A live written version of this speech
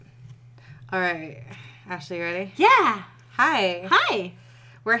All right. Ashley, you ready? Yeah. Hi. Hi.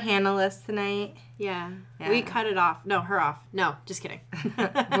 We're Hannah-less tonight. Yeah. We cut it off. No, her off. No, just kidding.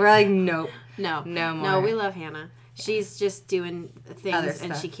 We're like, nope. No. No more. No, we love Hannah. She's just doing things Other and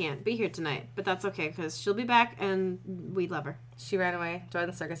stuff. she can't be here tonight. But that's okay because she'll be back and we love her. She ran away. Joined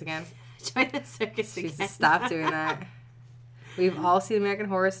the circus again. Join the circus She needs again. to stop doing that. We've all seen American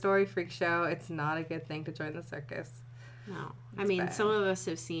Horror Story Freak Show. It's not a good thing to join the circus. No. It's bad. Some of us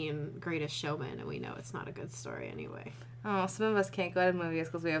have seen Greatest Showman and we know it's not a good story anyway. Oh, some of us can't go to movies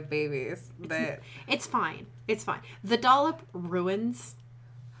because we have babies. But It's fine. It's fine. The dollop ruins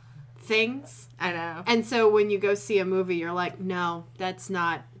things. I know. And so when you go see a movie, you're like, no, that's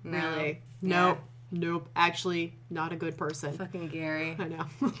not No. really. Yeah. Nope. Actually, not a good person. Fucking Gary. I know.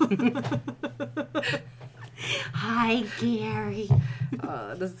 Hi, Gary.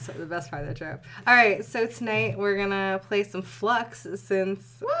 Oh, this is the best part of the trip. All right, so tonight we're going to play some Flux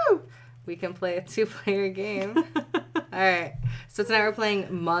since we can play a 2-player game. All right, so tonight we're playing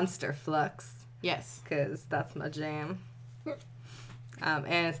Monster Flux Yes. because that's my jam.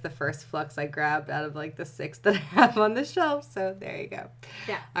 And it's the first Flux I grabbed out of like the 6 that I have on the shelf, so there you go.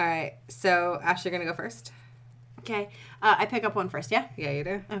 Yeah. All right, so Ashley, you're going to go first? Okay. I pick up one first, yeah? Yeah, you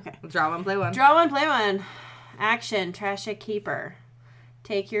do. Okay. Draw one, play one. Draw one, play one. Action. Trash a keeper.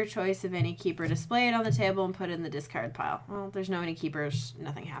 Take your choice of any keeper. Display it on the table and put it in the discard pile. Well, there's no any keepers.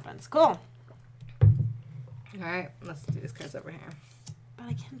 Nothing happens. Cool. All right, let's do these cards over here. But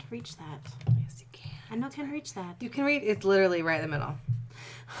I can't reach that. Yes, you can. I know can't reach that. You can read. It's literally right in the middle.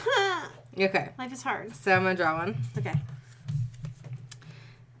 Okay, Life is hard. so I'm going to draw one. Okay.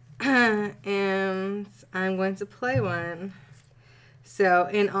 And I'm going to play one. So,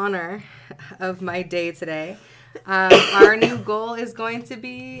 in honor of my day today, our new goal is going to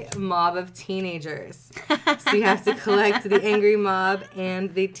be Mob of Teenagers. So you have to collect the angry mob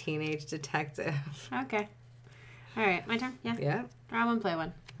and the teenage detective. Okay. All right. My turn? Yeah. Yeah. Draw one, play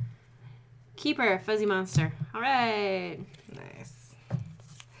one. Keeper, fuzzy monster. All right. Nice.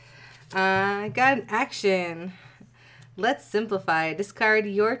 Got an action. Let's simplify. Discard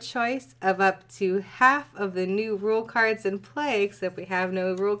your choice of up to half of the new rule cards in play, except we have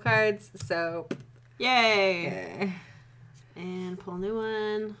no rule cards, so... Yay. Yeah. And pull a new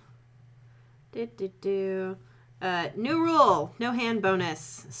one. New rule. No hand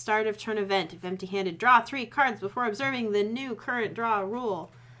bonus. Start of turn event. If empty-handed, draw 3 cards before observing the new current draw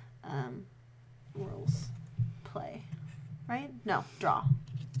rule. Rules. Play. Right? No, draw.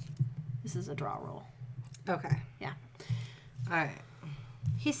 This is a draw rule. Okay. Yeah. All right.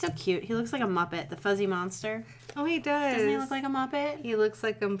 He's so cute. He looks like a Muppet, the fuzzy monster. Oh, he does. Doesn't he look like a Muppet? He looks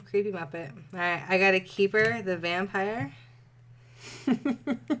like a creepy Muppet. All right, I got a keeper, the vampire.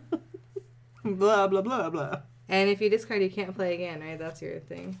 Blah, blah, blah, blah. And if you discard, you can't play again, right? That's your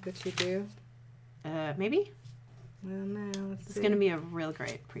thing that you do. Maybe? Well, no. It's going to be a real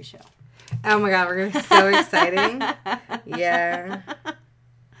great pre-show. Oh, my God. We're going to be so exciting. Yeah.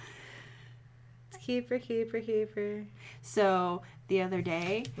 Keeper. So the other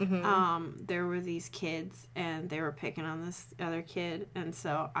day, Mm-hmm. there were these kids and they were picking on this other kid, and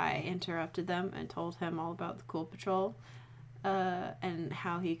so I interrupted them and told him all about the Cool Patrol and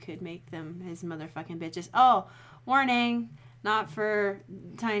how he could make them his motherfucking bitches. Oh, warning, not for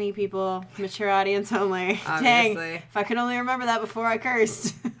tiny people, mature audience only. Obviously. Dang, if I could only remember that before I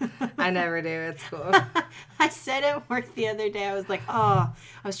cursed. I never do. It's cool. I said at work the other day, I was like, I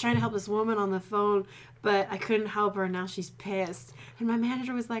was trying to help this woman on the phone, but I couldn't help her, and now she's pissed. And my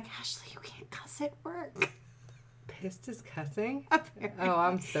manager was like, Ashley, you can't cuss at work. Pissed is cussing? Apparently. Oh,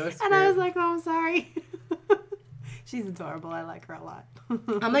 I'm so scared. And I was like, oh, I'm sorry. She's adorable. I like her a lot.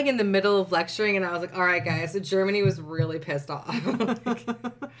 I'm like in the middle of lecturing, and I was like, all right, guys, so Germany was really pissed off.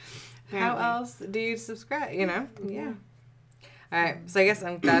 How else do you subscribe, you know? Yeah. All right, so I guess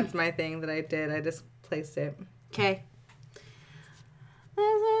that's my thing that I did. I just placed it. Okay.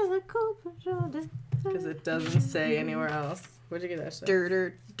 This is a Cool Patrol. Because it doesn't say anywhere else. Where'd you get that shit?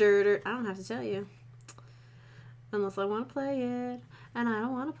 Dirt. I don't have to tell you. Unless I want to play it. And I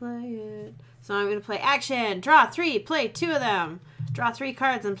don't want to play it. So I'm going to play action. Draw 3. Play 2 of them. Draw 3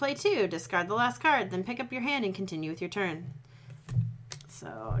 cards and play 2. Discard the last card. Then pick up your hand and continue with your turn.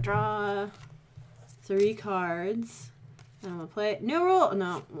 So draw 3 cards. And I'm going to play new rule.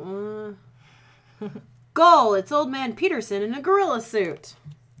 No. Goal. It's Old Man Peterson in a gorilla suit.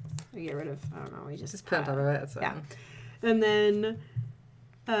 We get rid of, I don't know. We just put on top of it. That's fine. Yeah. And then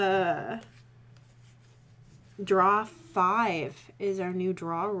draw 5 is our new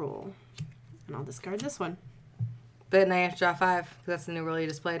draw rule. And I'll discard this one. But now you have to draw 5, because that's the new rule you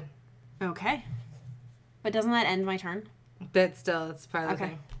just played. Okay. But doesn't that end my turn? But still, it's part of the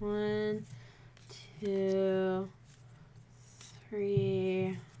Okay. thing. 1, 2,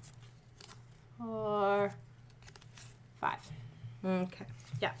 3, 4, 5. Okay.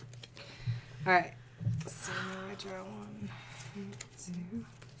 Yeah. All right. So I draw 1, 2,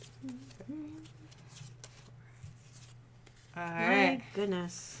 3. All right. My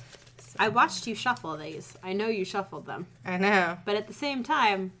goodness. I watched you shuffle these. I know you shuffled them. I know. But at the same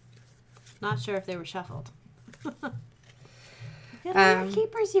time, not sure if they were shuffled. Look at all the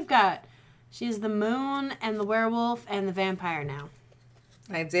keepers you've got. She's the moon and the werewolf and the vampire now.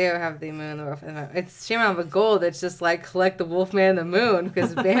 I do have the moon, the wolf, and the... It's a shame I have a goal that's just like collect the wolf man and the moon,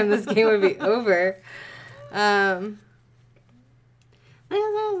 because bam, this game would be over. Alright.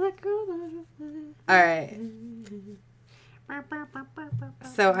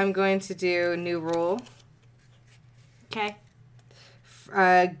 So I'm going to do new rule. Okay.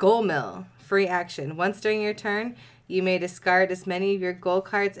 Goal mill. Free action. Once during your turn, you may discard as many of your goal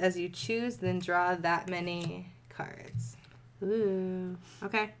cards as you choose, then draw that many cards. Ooh.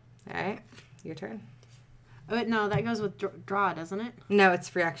 Okay. Alright. Your turn. Oh, wait, no, that goes with draw, doesn't it? No, it's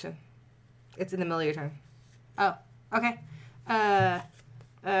free action. It's in the middle of your turn. Oh, okay. I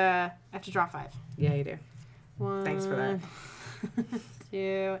have to draw 5. Yeah, you do. 1. Thanks for that. 2.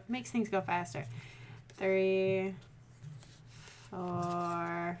 It makes things go faster. 3.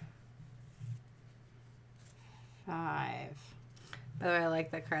 4. 5. By the way, I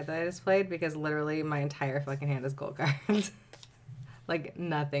like that card that I just played because literally my entire fucking hand is gold cards. Like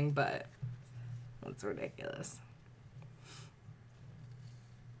nothing but. That's ridiculous.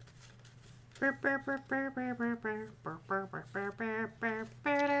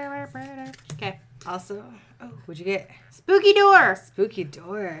 Okay. Also, what'd you get? Spooky door. Spooky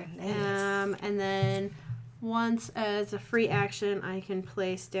door. Nice. And then once as a free action, I can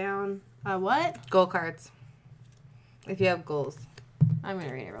place down what? Goal cards. If you have goals. I'm going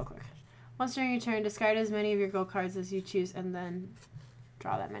to read it real quick. Once during your turn, discard as many of your gold cards as you choose and then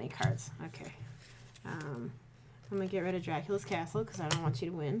draw that many cards. Okay. I'm going to get rid of Dracula's Castle because I don't want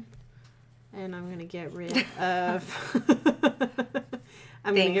you to win. And I'm going to get rid of...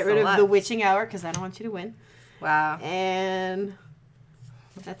 I'm going to get rid of the Witching Hour because I don't want you to win. Wow. And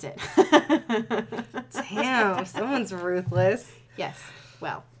that's it. Damn, someone's ruthless. Yes.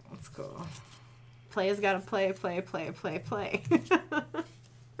 Well. That's cool. Play has got to play.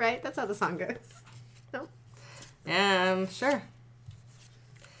 Right? That's how the song goes. No? Sure.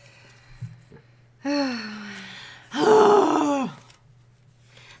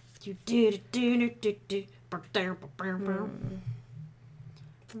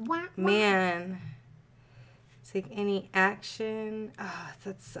 Man. Take any action. Oh,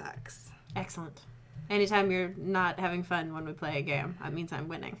 that sucks. Excellent. Anytime you're not having fun when we play a game, that means I'm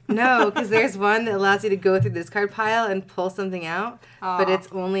winning. No, because there's one that allows you to go through this card pile and pull something out, but it's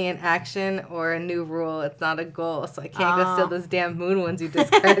only an action or a new rule. It's not a goal, so I can't go steal those damn moon ones you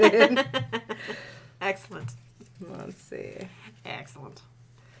discarded. Excellent. Let's see. Excellent.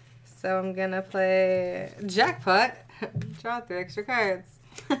 So I'm going to play Jackpot. Draw 3 extra cards.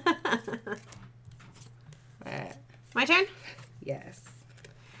 All right. My turn? Yes.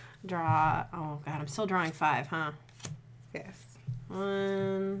 Draw. Oh, God. I'm still drawing 5, huh? Yes.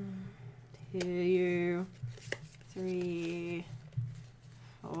 1, 2, 3,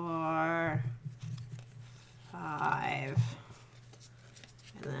 4, 5.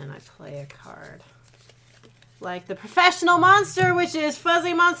 And then I play a card. Like the professional monster, which is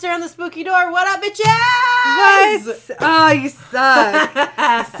Fuzzy Monster on the Spooky Door. What up, bitches? What? Oh, you suck.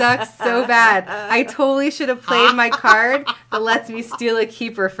 You suck so bad. I totally should have played my card that lets me steal a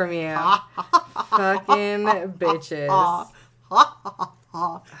keeper from you. Fucking bitches.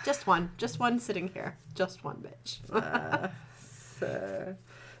 Just one sitting here. Just one bitch.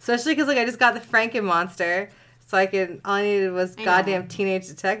 Especially because I just got the Franken monster, so all I needed was goddamn teenage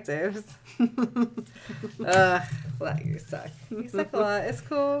detectives. Ugh, well, you suck. You suck a lot. It's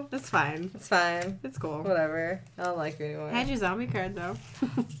cool. It's fine. It's fine. It's cool. Whatever. I don't like you anymore. I had your zombie card though.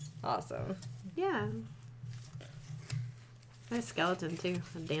 Awesome. Yeah. Nice skeleton too.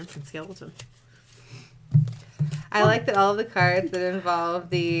 A dancing skeleton. I like that all of the cards that involve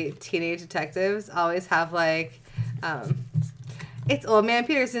the teenage detectives always have like, it's Old Man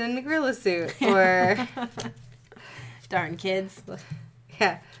Peterson in a gorilla suit, or darn kids.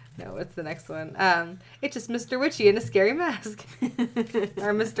 Yeah. No, what's the next one? It's just Mr. Witchy in a scary mask.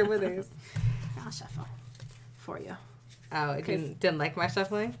 Or Mr. Withers. I'll shuffle for you. Oh, it didn't like my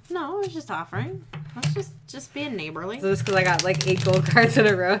shuffling? No, I was just offering. I was just being neighborly. So just because I got like 8 gold cards in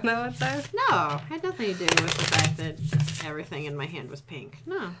a row in that one time? No, it had nothing to do with the fact that everything in my hand was pink.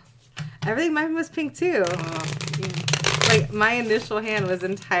 No. Everything in mine was pink too. Oh, like my initial hand was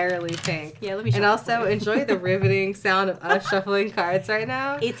entirely pink. Yeah, let me. And also enjoy the riveting sound of us shuffling cards right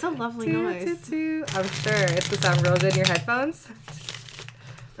now. It's a lovely noise. I'm sure it's gonna sound real good in your headphones.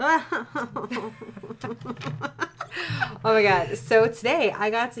 Oh my god! So today I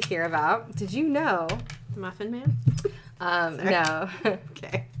got to hear about. Did you know? Muffin Man. No.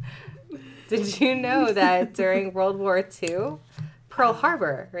 Okay. Did you know that during World War II, Pearl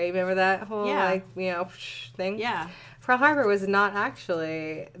Harbor, right? Remember that whole thing? Yeah. Pearl Harbor was not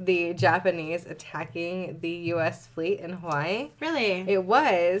actually the Japanese attacking the U.S. fleet in Hawaii. Really? It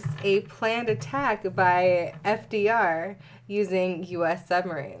was a planned attack by FDR using U.S.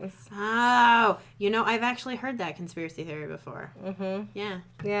 submarines. Oh, I've actually heard that conspiracy theory before. Mm-hmm. Yeah.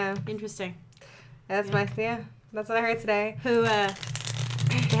 Yeah. Interesting. That's what I heard today. Who,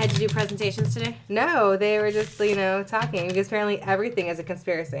 they had to do presentations today? No, they were just, talking because apparently everything is a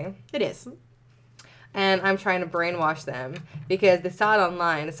conspiracy. It is. And I'm trying to brainwash them because they saw it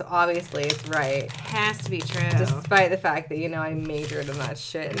online, so obviously it's right. It has to be true. Despite the fact that, I majored in that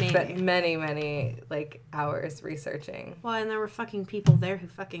shit. Maybe. Spent many, many, hours researching. Well, and there were fucking people there who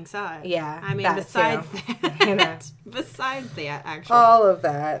fucking saw it. Yeah. I mean, that besides too. that. Besides that, actually. All of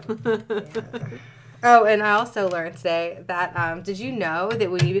that. Yeah. Oh, and I also learned today that, did you know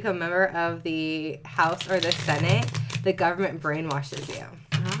that when you become a member of the House or the Senate, the government brainwashes you?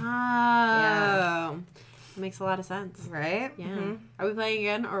 Oh. Yeah. It makes a lot of sense. Right? Yeah. Mm-hmm. Are we playing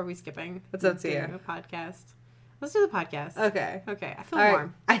again or are we skipping? It's up to you. A podcast. Let's do the podcast. Okay. Okay. I feel all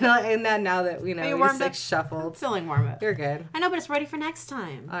warm. Right. I know, and that now that, we warmed just, shuffled. I'm feeling warm up. You're good. I know, but it's ready for next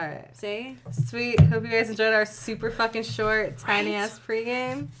time. All right. See? Sweet. Hope you guys enjoyed our super fucking short, tiny-ass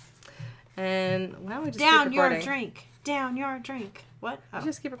pregame. And why don't we just Down keep recording? your drink. Down your drink. What? Oh.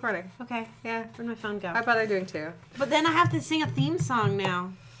 Just keep recording. Okay. Yeah. Where'd my phone go? How about I doing too? But then I have to sing a theme song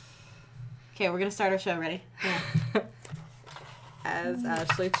now. Okay, we're going to start our show. Ready? Yeah. As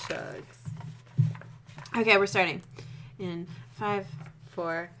Ashley chugs. Okay, we're starting. In 5,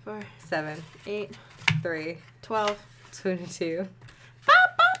 4, 7, 8, 3, 12, 22.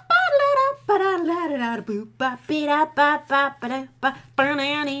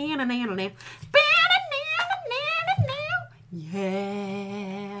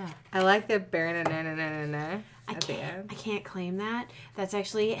 Yeah. I like the na at the end. I can't claim that. That's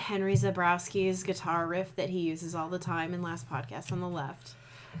actually Henry Zabrowski's guitar riff that he uses all the time in Last Podcast on the Left.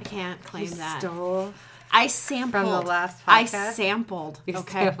 I can't claim that. Stole I sampled. from the last podcast? I sampled. You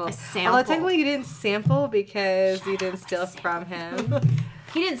okay? sampled. I sampled. Although technically you didn't sample because you didn't steal from him.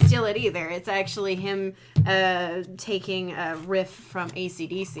 He didn't steal it either. It's actually him taking a riff from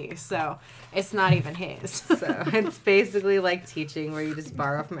AC/DC, so it's not even his. So it's basically like teaching where you just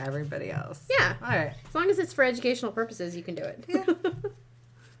borrow from everybody else. Yeah. All right. As long as it's for educational purposes, you can do it. Yeah.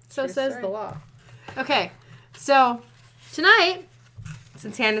 So True says story. the law. Okay, so tonight...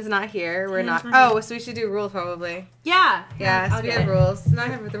 Since Hannah's not here, we're Hannah's not... not Oh, so we should do rules probably. Yeah. Yeah, so I'll we get have it. rules. No, I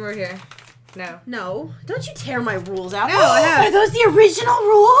have them right here. No. No. Don't you tear my rules out. No, I have. Are those the original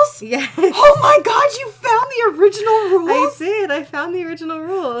rules? Yes. Oh my god, you found the original rules? I did. I found the original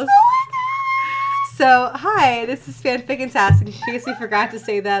rules. Oh my So, hi, this is Fanfic-tastic. In case we forgot to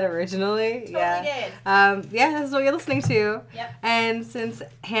say that originally. god. Yeah, this is what you're listening to. Yep. And since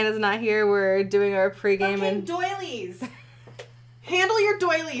Hannah's not here, we're doing our pregame Fucking and... doilies. Handle your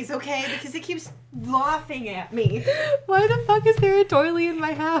doilies, okay? Because it keeps laughing at me. Why the fuck is there a doily in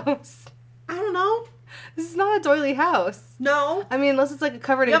my house? I don't know. This is not a doily house. No. I mean, unless it's like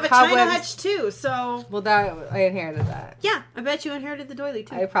covered You in have a China cobwebs. hutch too, so... Well, I inherited that. Yeah, I bet you inherited the doily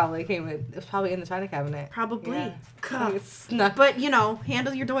too. I probably it was probably in the china cabinet. Probably. Yeah. God. It's snuck. But,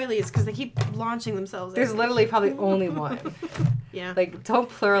 handle your doilies because they keep launching themselves. There's literally probably only one. Yeah. Like, don't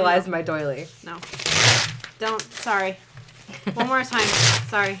pluralize my doily. No. Don't. Sorry. One more time.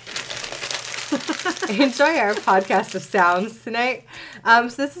 Sorry. Enjoy our podcast of sounds tonight. So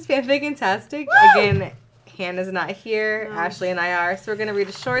this is Fanfic-tastic. Again, Hannah's not here. No. Ashley and I are. So we're going to read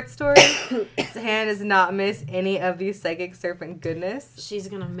a short story. So Hannah does not miss any of the psychic serpent goodness. She's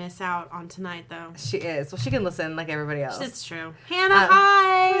going to miss out on tonight, though. She is. Well, she can listen like everybody else. It's true. Hannah,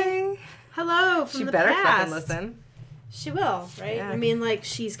 hi! Hello from She the better past. fucking listen. She will, right? Yeah. I mean, like,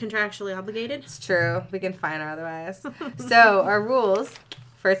 she's contractually obligated. It's true. We can fine her otherwise. So, our rules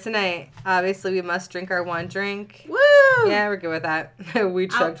for tonight. Obviously, we must drink our one drink. Woo! Yeah, we're good with that. We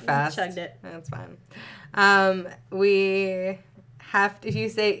chugged fast. We chugged it. That's fine. We have to, if you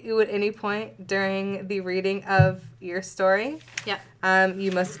say ooh at any point during the reading of your story,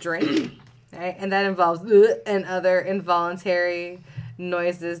 you must drink. Right? And that involves and other involuntary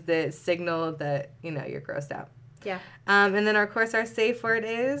noises that signal that, you're grossed out. Yeah. And then, of course, our safe word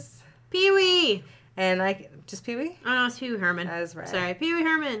is... Pee-wee! And just Pee-wee? Oh, no, it's Pee Wee Herman. That is right. Sorry, Pee Wee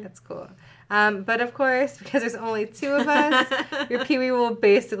Herman. That's cool. But of course, because there's only 2 of us, your Pee-wee will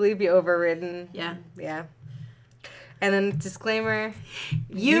basically be overridden. Yeah. Yeah. And then disclaimer,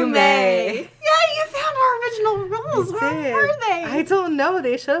 You may. Yeah, you found our original rules. Where were they? I don't know.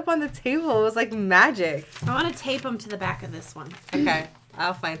 They showed up on the table. It was like magic. I want to tape them to the back of this one. Okay.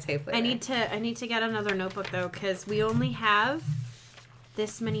 I'll find tape later. I need to get another notebook, though, because we only have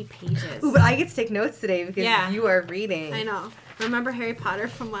this many pages. Ooh, but I get to take notes today because you are reading. I know. Remember Harry Potter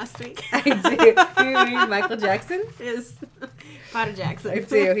from last week? I do. You read Michael Jackson? Is Potter Jackson. I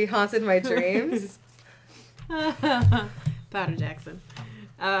do. He haunted my dreams. Potter Jackson.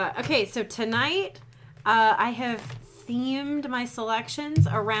 Okay, so tonight I have themed my selections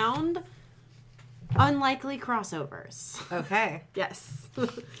around unlikely crossovers. Okay. Yes.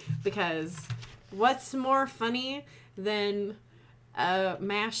 Because what's more funny than a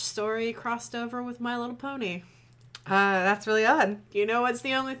MASH story crossed over with My Little Pony? That's really odd. You know what's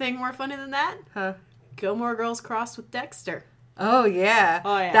the only thing more funny than that? Huh. Gilmore Girls crossed with Dexter. Oh, yeah.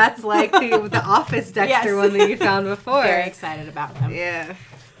 Oh, yeah. That's like the Office Dexter one that you found before. Very excited about them. Yeah.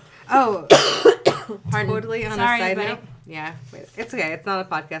 Oh, Pardon. totally on Sorry, a side buddy. note. Yeah. Wait, it's okay. It's not a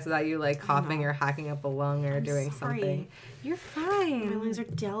podcast about you like coughing or hacking up a lung or doing sorry. something. You're fine. My lungs are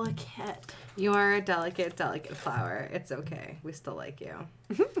delicate. You are a delicate, delicate flower. It's okay. We still like you.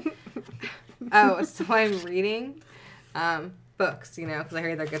 Oh, so I'm reading books, because I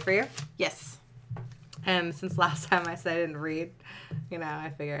heard they're good for you. Yes. And since last time I said I didn't read,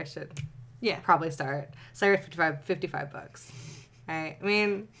 I figure I should Yeah. probably start. So I read 55 books. All right. I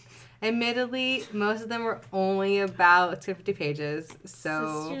mean, admittedly, most of them were only about 250 pages.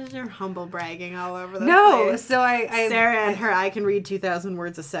 So Sisters are humble bragging all over the place. So I Sarah and her I can read 2,000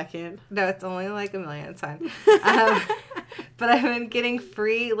 words a second. No, it's only like 1 million. It's fine. But I've been getting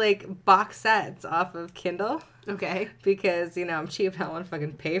free box sets off of Kindle. Okay. Because, I'm cheap. I don't want to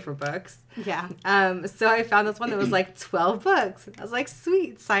fucking pay for books. Yeah. So I found this one that was 12 books. I was like,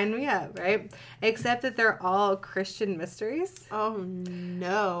 sweet, sign me up, right? Except that they're all Christian mysteries. Oh,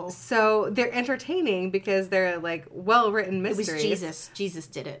 no. So they're entertaining because they're well-written mysteries. It was Jesus. Jesus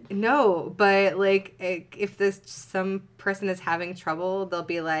did it. No, but if some person is having trouble, they'll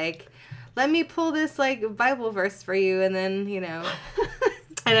be like, let me pull this Bible verse for you, and then, and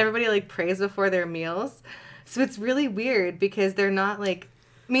everybody prays before their meals. So it's really weird because they're not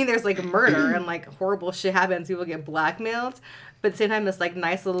there's murder and horrible shit happens. People get blackmailed. But at the same time, this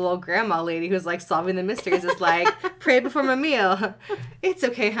nice little old grandma lady who's solving the mysteries is pray before my meal. It's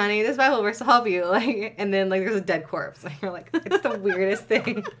okay, honey. This Bible verse will help you. And then there's a dead corpse. You're it's the weirdest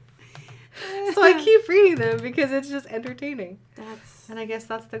thing. So I keep reading them because it's just entertaining. And I guess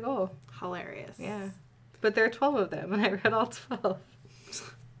that's the goal. Hilarious. Yeah. But there are 12 of them, and I read all 12.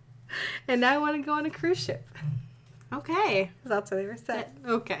 And now I want to go on a cruise ship. Okay. That's where they were set.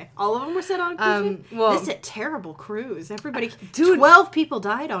 Okay. All of them were set on a cruise ship? Well, this is a terrible cruise. Everybody, dude, 12 people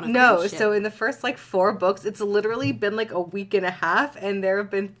died on a cruise ship. So in the first 4 books, it's literally been a week and a half, and there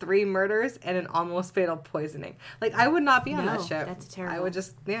have been 3 murders and an almost fatal poisoning. I would not be on that ship. That's terrible. I would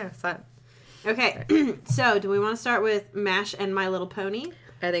just, sign. Okay. So do we want to start with MASH and My Little Pony?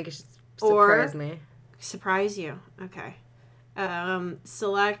 I think it should surprise me. Surprise you. Okay.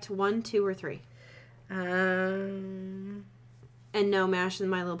 Select 1, 2, or 3. And no, MASH and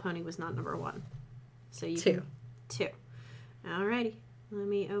My Little Pony was not number 1. So you 2. 2. Alrighty. Let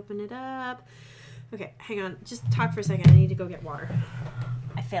me open it up. Okay, hang on. Just talk for a second. I need to go get water.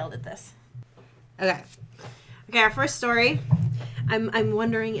 I failed at this. Okay. Okay, our first story. I'm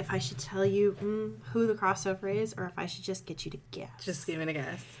wondering if I should tell you who the crossover is or if I should just get you to guess. Just give me a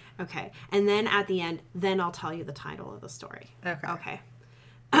guess. Okay. And then at the end, I'll tell you the title of the story. Okay.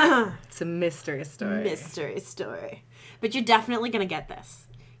 It's a mystery story. Mystery story. But you're definitely going to get this.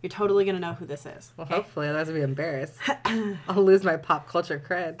 You're totally going to know who this is. Well, hopefully. Otherwise I'll be embarrassed. I'll lose my pop culture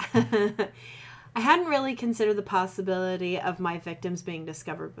cred. I hadn't really considered the possibility of my victims being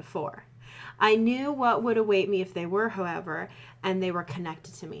discovered before. I knew what would await me if they were, however, and they were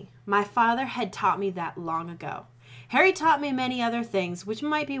connected to me. My father had taught me that long ago. Harry taught me many other things, which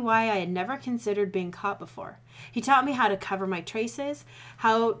might be why I had never considered being caught before. He taught me how to cover my traces,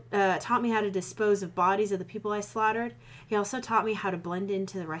 taught me how to dispose of bodies of the people I slaughtered. He also taught me how to blend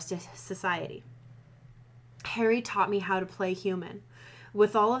into the rest of society. Harry taught me how to play human.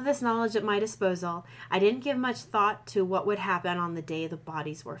 With all of this knowledge at my disposal, I didn't give much thought to what would happen on the day the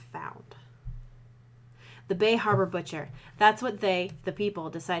bodies were found. The Bay Harbor Butcher. That's what they, the people,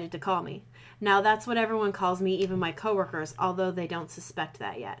 decided to call me. Now that's what everyone calls me, even my coworkers, although they don't suspect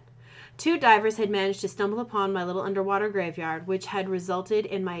that yet. 2 divers had managed to stumble upon my little underwater graveyard, which had resulted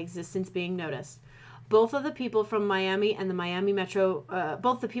in my existence being noticed. Both of the people from Miami and Miami Metro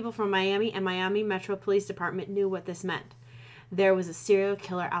Police Department knew what this meant. There was a serial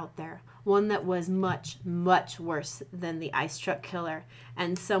killer out there, one that was much, much worse than the ice truck killer,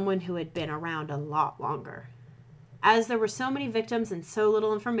 and someone who had been around a lot longer. As there were so many victims and so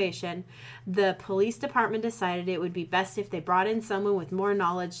little information, the police department decided it would be best if they brought in someone with more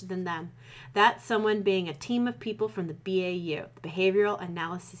knowledge than them. That someone being a team of people from the BAU, the Behavioral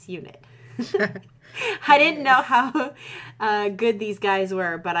Analysis Unit. I didn't know how good these guys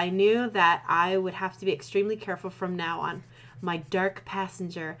were, but I knew that I would have to be extremely careful from now on. My dark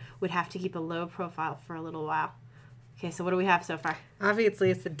passenger would have to keep a low profile for a little while. Okay, so what do we have so far?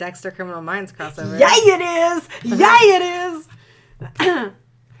 Obviously, it's the Dexter Criminal Minds crossover. Yeah, it is! Yeah, it is!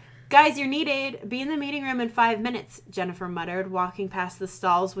 Guys, you're needed. Be in the meeting room in 5 minutes, Jennifer muttered, walking past the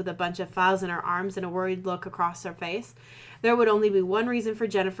stalls with a bunch of files in her arms and a worried look across her face. There would only be one reason for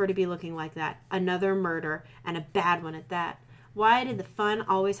Jennifer to be looking like that. Another murder, and a bad one at that. Why did the fun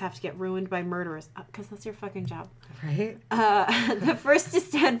always have to get ruined by murderers? Because that's your fucking job. Right? The first to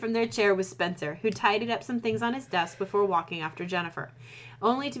stand from their chair was Spencer, who tidied up some things on his desk before walking after Jennifer.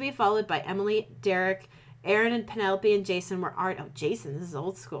 Only to be followed by Emily, Derek, Aaron, and Penelope, and Jason were already... Oh, Jason, this is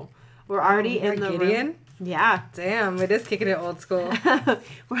old school. We're already in the room. Yeah. Damn, it is kicking it old school.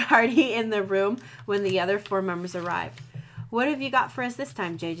 We're already in the room when the other 4 members arrived. What have you got for us this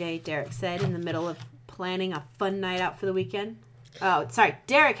time, JJ? Derek said in the middle of planning a fun night out for the weekend. Oh, sorry.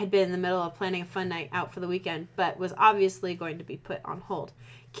 Derek had been in the middle of planning a fun night out for the weekend, but was obviously going to be put on hold.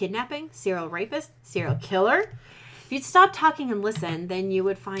 Kidnapping? Serial rapist? Serial killer? If you'd stop talking and listen, then you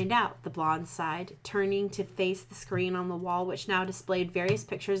would find out, the blonde sighed, turning to face the screen on the wall, which now displayed various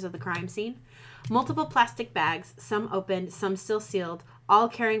pictures of the crime scene. Multiple plastic bags, some opened, some still sealed, all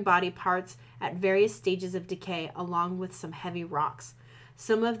carrying body parts at various stages of decay, along with some heavy rocks.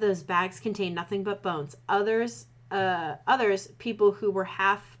 Some of those bags contained nothing but bones. Others, people who were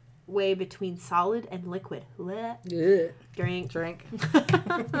halfway between solid and liquid. Yeah. Drink.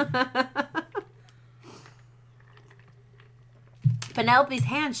 Penelope's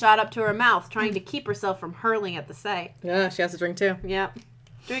hand shot up to her mouth, trying to keep herself from hurling at the sight. Yeah, she has to drink too. Yep.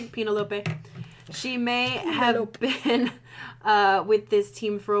 Drink, Penelope. She may have been with this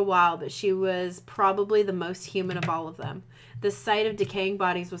team for a while, but she was probably the most human of all of them. The sight of decaying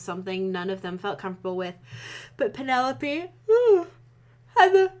bodies was something none of them felt comfortable with. But Penelope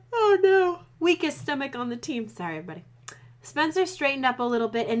had the, weakest stomach on the team. Sorry, everybody. Spencer straightened up a little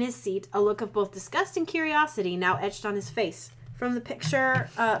bit in his seat, a look of both disgust and curiosity now etched on his face. From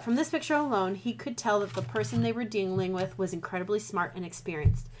this picture alone, he could tell that the person they were dealing with was incredibly smart and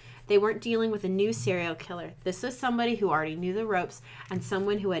experienced. They weren't dealing with a new serial killer. This was somebody who already knew the ropes and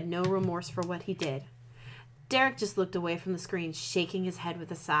someone who had no remorse for what he did. Derek just looked away from the screen, shaking his head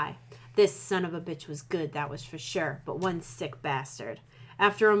with a sigh. This son of a bitch was good, that was for sure, but one sick bastard.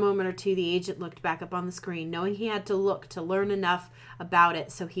 After a moment or two, the agent looked back up on the screen, knowing he had to look to learn enough about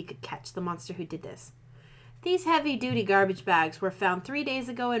it so he could catch the monster who did this. These heavy-duty garbage bags were found 3 days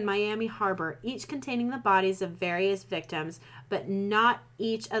ago in Miami Harbor, each containing the bodies of various victims, but not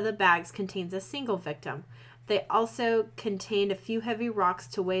each of the bags contains a single victim. They also contained a few heavy rocks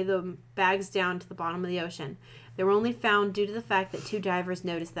to weigh the bags down to the bottom of the ocean. They were only found due to the fact that 2 divers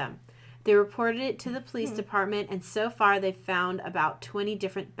noticed them. They reported it to the police department, and so far they've found about 20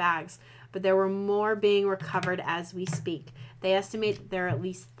 different bags, but there were more being recovered as we speak. They estimate that there are at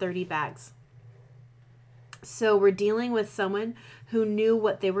least 30 bags. So we're dealing with someone who knew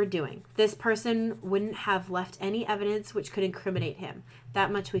what they were doing. This person wouldn't have left any evidence which could incriminate him.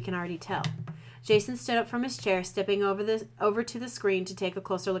 That much we can already tell. Jason stood up from his chair, stepping over to the screen to take a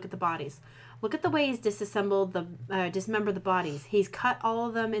closer look at the bodies. Look at the way he's dismembered the bodies. He's cut all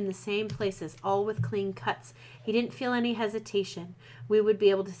of them in the same places, all with clean cuts. He didn't feel any hesitation. We would be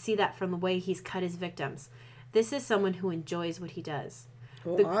able to see that from the way he's cut his victims. This is someone who enjoys what he does.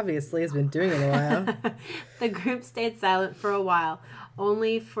 Well, obviously, he's been doing it a while. The group stayed silent for a while,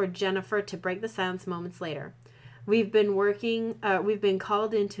 only for Jennifer to break the silence moments later. We've been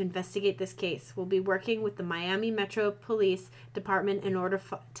called in to investigate this case. We'll be working with the Miami Metro Police Department in order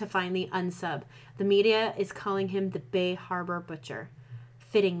to find the unsub. The media is calling him the Bay Harbor Butcher.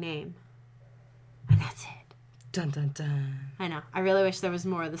 Fitting name. And that's it. Dun, dun, dun. I know. I really wish there was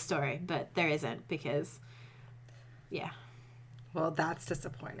more of the story, but there isn't because, yeah. Well, that's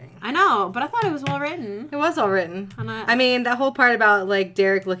disappointing. I know, but I thought it was well written. It was well written. I mean, that whole part about, like,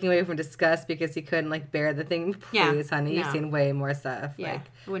 Derek looking away from disgust because he couldn't, like, bear the thing. Please, honey, you've seen way more stuff. Yeah, like,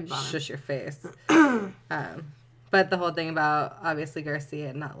 it wouldn't bother. Shush your face. But the whole thing about, obviously,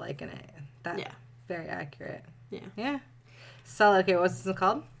 Garcia not liking it. Very accurate. Yeah. Yeah. So, okay, what's this one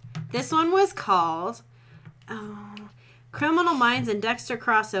called? This one was called Criminal Minds and Dexter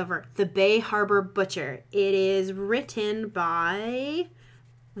Crossover, The Bay Harbor Butcher. It is written by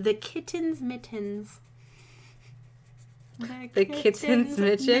thekittensmittens.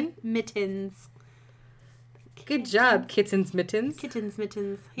 Mittens. Good job, kittensmittens.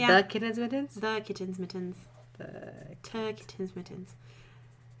 Kittensmittens. Yeah. The kittensmittens? The kittensmittens. The kittensmittens.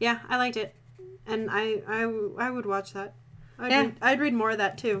 Yeah, I liked it. And I would watch that. I'd read more of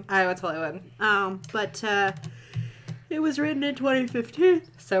that too. I would totally would. But it was written in 2015.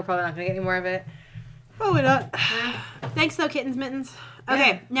 So probably not going to get any more of it. Probably not. Thanks though, Kittens Mittens.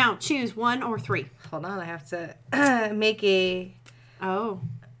 Okay, now choose 1 or 3. Hold on, I have to make a... Oh,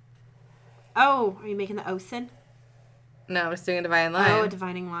 are you making the oasin? No, I'm just doing a dividing line. Oh, a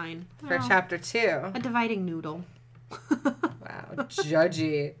dividing line. For chapter 2. A dividing noodle. Wow,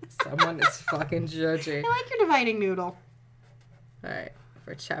 judgy. Someone is fucking judgy. I like your dividing noodle. All right,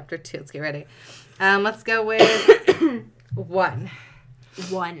 for chapter 2. Let's get ready. Let's go with 1.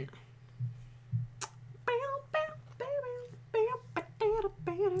 1.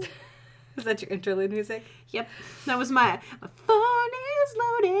 Is that your interlude music? Yep. That was my phone is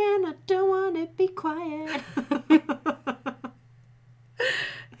loading. I don't want to be quiet.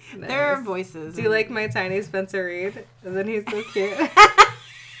 Nice. There are voices. Do you like my tiny Spencer Reed? Isn't he so cute?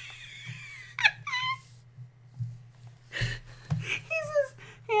 He's as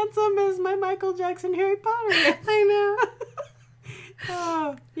handsome as my Michael Jackson Harry Potter is. I know.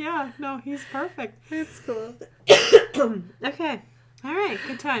 Oh, yeah. No, he's perfect. It's cool. Okay. All right.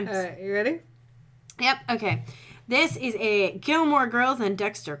 Good times. All right. You ready? Yep. Okay. This is a Gilmore Girls and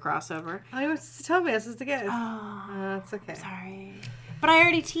Dexter crossover. Oh, you were supposed to tell me. I was supposed to guess. Oh, it's okay. Sorry. But I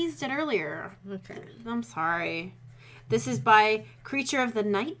already teased it earlier. Okay. I'm sorry. This is by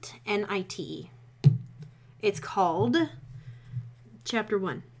creatureofthenite, NITE. It's called Chapter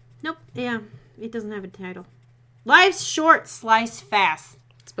 1. Nope. Yeah. It doesn't have a title. Life's short, slice fast.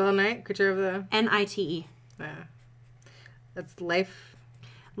 Spell&quot, creature of the... NITE. Yeah. That's life.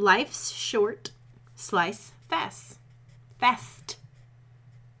 Life's short, slice fast. Fast.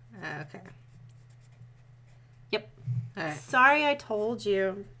 Okay. Yep. All right. Sorry I told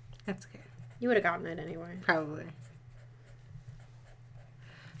you. That's okay. You would have gotten it anyway. Probably.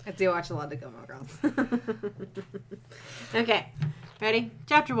 I do watch a lot of Gilmore Girls. Okay. Ready?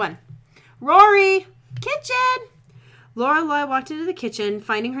 Chapter 1. Rory! Kitchen! Lorelai walked into the kitchen,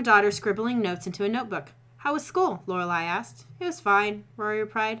 finding her daughter scribbling notes into a notebook. How was school? Lorelai asked. It was fine, Rory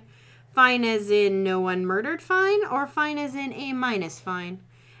replied. Fine as in no one murdered fine, or fine as in A- fine?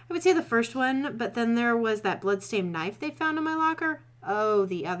 I would say the first one, but then there was that bloodstained knife they found in my locker. Oh,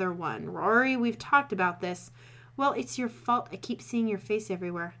 the other one. Rory, we've talked about this. Well, it's your fault. I keep seeing your face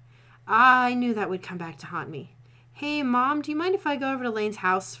everywhere. I knew that would come back to haunt me. Hey, Mom, do you mind if I go over to Lane's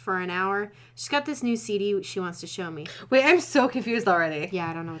house for an hour? She's got this new CD she wants to show me. Wait, I'm so confused already. Yeah,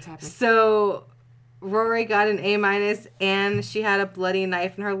 I don't know what's happening. So, Rory got an A- and she had a bloody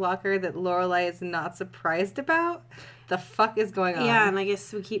knife in her locker that Lorelai is not surprised about? The fuck is going on? Yeah, and I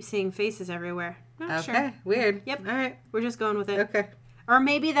guess we keep seeing faces everywhere. Okay, sure. Weird. Yep. All right. We're just going with it. Okay. Or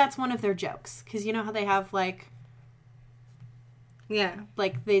maybe that's one of their jokes. Because you know how they have, like... Yeah.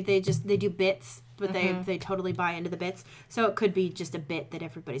 Like, they do bits, but they totally buy into the bits. So it could be just a bit that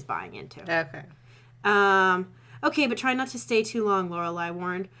everybody's buying into. Okay. Okay, but try not to stay too long, Lorelai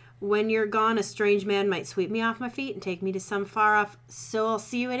warned. When you're gone, a strange man might sweep me off my feet and take me to some far-off, so I'll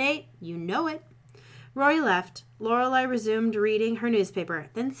see you at 8. You know it. Rory left. Lorelai resumed reading her newspaper.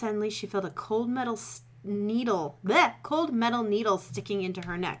 Then suddenly she felt a cold metal needle sticking into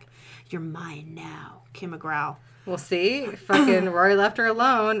her neck. You're mine now, came a growl. We'll see. Fucking Rory left her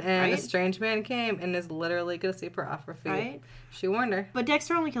alone, and Right? a strange man came and is literally going to sweep her off her feet. Right? She warned her. But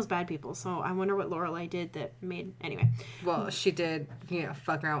Dexter only kills bad people, so I wonder what Lorelai did that made... Anyway. Well, she did,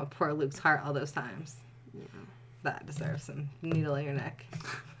 fuck around with poor Luke's heart all those times. Yeah. That deserves some needle in your neck.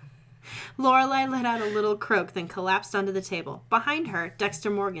 Lorelai let out a little croak, then collapsed onto the table. Behind her, Dexter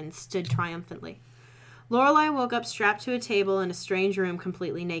Morgan stood triumphantly. Lorelai woke up strapped to a table in a strange room,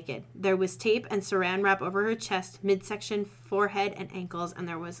 completely naked. There was tape and saran wrap over her chest, midsection, forehead, and ankles, and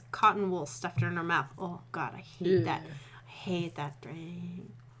there was cotton wool stuffed in her mouth. Oh, God, I hate that. I hate that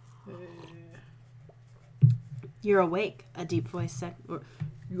thing. You're awake, a deep voice said.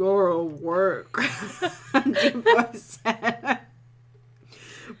 You're awake, a deep voice said.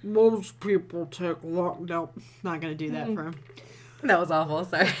 Most people take long... Nope, not going to do that for him. That was awful,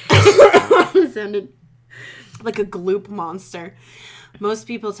 sorry. It sounded like a gloop monster. Most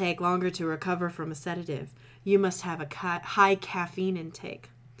people take longer to recover from a sedative. You must have a high caffeine intake.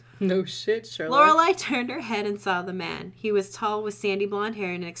 No shit, Sherlock. Lorelai turned her head and saw the man. He was tall with sandy blonde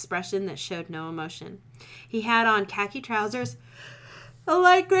hair and an expression that showed no emotion. He had on khaki trousers, a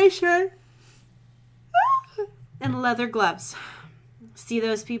light gray shirt, and leather gloves. See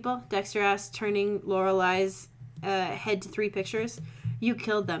those people? Dexter asked, turning Lorelai's head to 3 pictures. You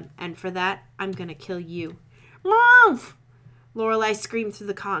killed them, and for that, I'm gonna kill you. Move! Lorelai screamed through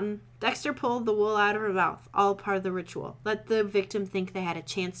the cotton. Dexter pulled the wool out of her mouth, all part of the ritual. Let the victim think they had a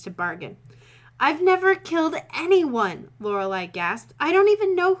chance to bargain. I've never killed anyone, Lorelai gasped. I don't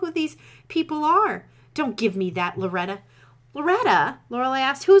even know who these people are. Don't give me that, Loretta. Loretta? Lorelai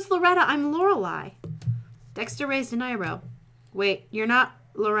asked. Who's Loretta? I'm Lorelai. Dexter raised an eyebrow. Wait, you're not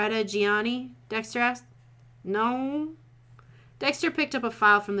Loretta Gianni? Dexter asked. No. Dexter picked up a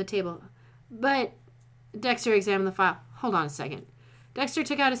file from the table. But Dexter examined the file. Hold on a second. Dexter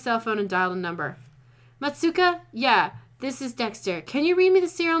took out his cell phone and dialed a number. Matsuka? Yeah, this is Dexter. Can you read me the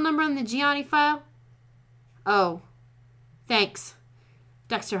serial number on the Gianni file? Oh, thanks.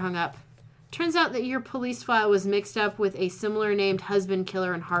 Dexter hung up. Turns out that your police file was mixed up with a similar named husband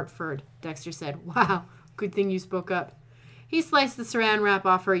killer in Hartford, Dexter said. Wow, good thing you spoke up. He sliced the saran wrap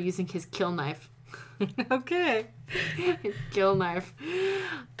off her using his kill knife. Okay. His kill knife.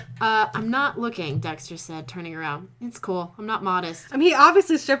 I'm not looking, Dexter said, turning around. It's cool. I'm not modest. I mean, he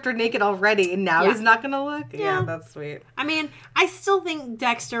obviously stripped her naked already, and now he's not going to look? Yeah, that's sweet. I mean, I still think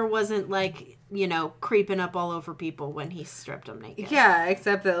Dexter wasn't, like, you know, creeping up all over people when he stripped them naked. Yeah,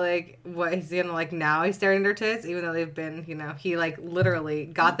 except that, like, what he's going to, like, now he's staring at her tits, even though they've been, you know, he, like, literally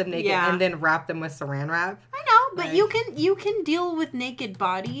got them naked and then wrapped them with saran wrap. I know, but like, you can deal with naked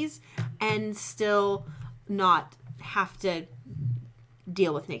bodies and still not have to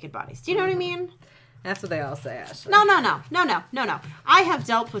deal with naked bodies. Do you know what I mean? That's what they all say, Ashley. No. I have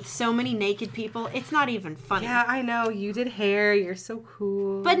dealt with so many naked people. It's not even funny. Yeah, I know. You did hair. You're so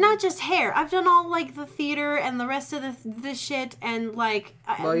cool. But not just hair. I've done all, like, the theater and the rest of the shit and, like...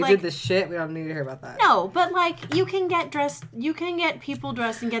 Well, you did the shit. We don't need to hear about that. No, but, like, you can get dressed... You can get people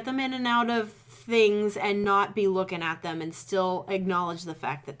dressed and get them in and out of things and not be looking at them and still acknowledge the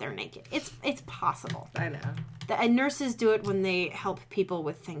fact that they're naked. It's possible. I know. And nurses do it when they help people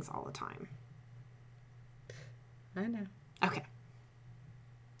with things all the time. I know. Okay.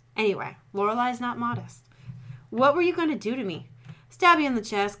 Anyway, Lorelai's not modest. What were you going to do to me? Stab you in the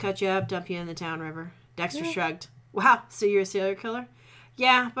chest, cut you up, dump you in the town river. Dexter shrugged. Wow, so you're a serial killer?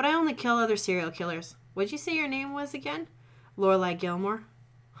 Yeah, but I only kill other serial killers. What'd you say your name was again? Lorelai Gilmore.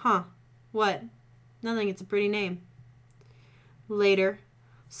 Huh. What? Nothing, it's a pretty name. Later.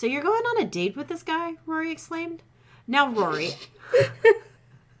 So you're going on a date with this guy? Rory exclaimed. Now, Rory...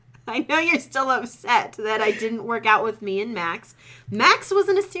 I know you're still upset that I didn't work out with me and Max. Max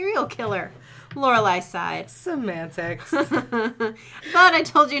wasn't a serial killer. Lorelai sighed. Semantics. Thought I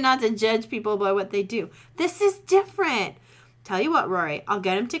told you not to judge people by what they do. This is different. Tell you what, Rory, I'll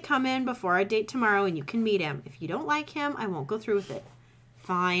get him to come in before our date tomorrow and you can meet him. If you don't like him, I won't go through with it.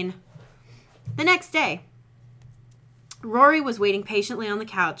 Fine. The next day, Rory was waiting patiently on the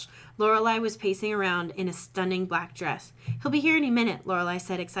couch. Lorelai was pacing around in a stunning black dress. He'll be here any minute, Lorelai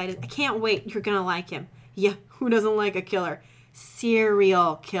said, excited. I can't wait. You're going to like him. Yeah, who doesn't like a killer?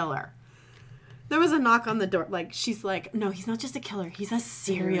 Serial killer. There was a knock on the door. Like, she's like, no, he's not just a killer. He's a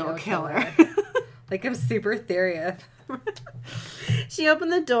serial killer. Like, I'm super serious. She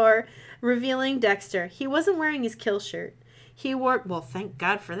opened the door, revealing Dexter. He wasn't wearing his kill shirt. He wore, well, thank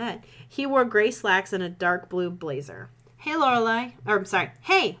God for that. He wore gray slacks and a dark blue blazer. Hey, Lorelai. Or, I'm sorry.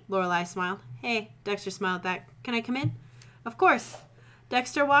 Hey, Lorelai smiled. Hey, Dexter smiled back. Can I come in? Of course.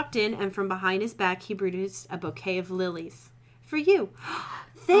 Dexter walked in, and from behind his back, he produced a bouquet of lilies. For you.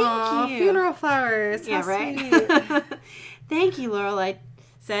 Thank you. Funeral flowers. Yeah, right? Thank you, Lorelai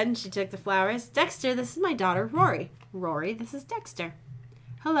said, and she took the flowers. Dexter, this is my daughter, Rory. Rory, this is Dexter.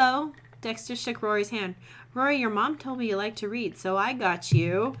 Hello. Dexter shook Rory's hand. Rory, your mom told me you like to read, so I got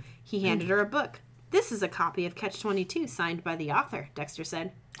you. He handed her a book. This is a copy of Catch-22 signed by the author, Dexter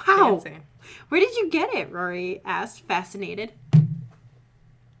said. How? Fancy. Where did you get it? Rory asked, fascinated.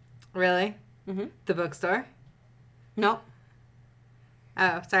 Really? Mm-hmm. The bookstore? No.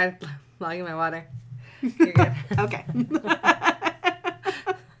 Oh, sorry. Logging my water. You're good. Okay.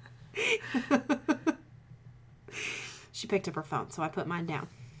 She picked up her phone, so I put mine down.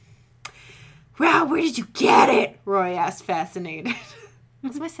 Wow, where did you get it? Rory asked, fascinated.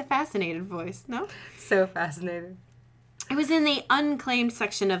 That's my fascinated voice, no? So fascinated. It was in the unclaimed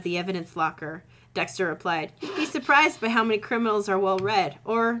section of the evidence locker, Dexter replied. Be surprised by how many criminals are well read,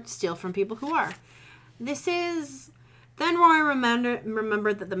 or steal from people who are. This is... Then Rory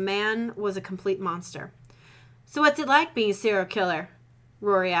remembered that the man was a complete monster. So what's it like being a serial killer?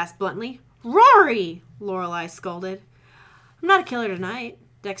 Rory asked bluntly. Rory! Lorelai scolded. I'm not a killer tonight,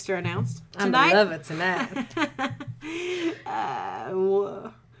 Dexter announced. Tonight? I'm a lover tonight.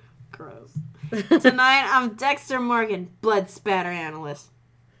 Whoa. Gross. Tonight, I'm Dexter Morgan, blood spatter analyst.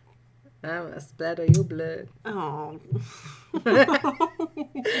 I'm gonna splatter your blood. Oh.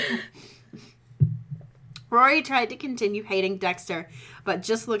 Rory tried to continue hating Dexter, but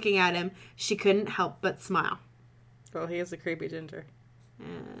just looking at him, she couldn't help but smile. Well, he is a creepy ginger.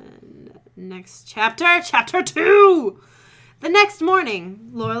 And next chapter, chapter 2! The next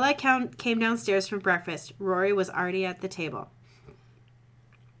morning, Lorelai came downstairs from breakfast. Rory was already at the table.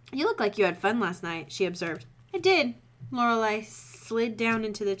 You look like you had fun last night, she observed. I did. Lorelai slid down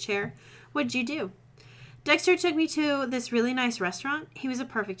into the chair. What'd you do? Dexter took me to this really nice restaurant. He was a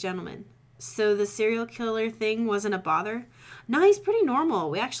perfect gentleman. So the serial killer thing wasn't a bother? No, he's pretty normal.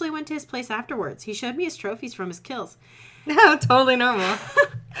 We actually went to his place afterwards. He showed me his trophies from his kills. No, totally normal.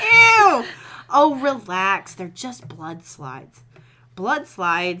 Ew! Oh, relax. They're just blood slides. Blood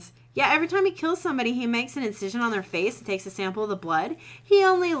slides? Yeah, every time he kills somebody, he makes an incision on their face and takes a sample of the blood. He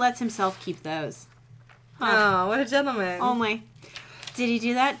only lets himself keep those. Huh. Oh, what a gentleman. Only. Did he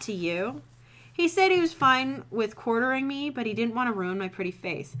do that to you? He said he was fine with quartering me, but he didn't want to ruin my pretty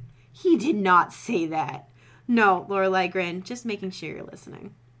face. He did not say that. No, Lorelai grinned, just making sure you're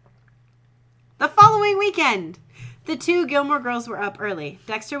listening. The following weekend, the two Gilmore girls were up early.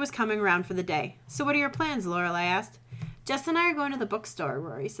 Dexter was coming around for the day. So what are your plans, Lorelai asked. Jess and I are going to the bookstore,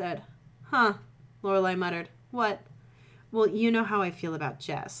 Rory said. Huh, Lorelai muttered. What? Well, you know how I feel about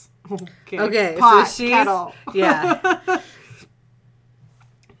Jess. Okay, Pot, so she's... kettle. Yeah.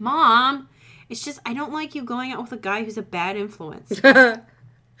 Mom, it's just I don't like you going out with a guy who's a bad influence.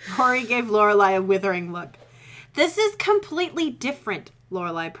 Rory gave Lorelai a withering look. This is completely different,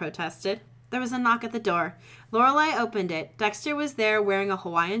 Lorelai protested. There was a knock at the door. Lorelai opened it. Dexter was there wearing a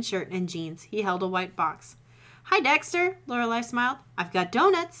Hawaiian shirt and jeans. He held a white box. Hi, Dexter, Lorelai smiled. I've got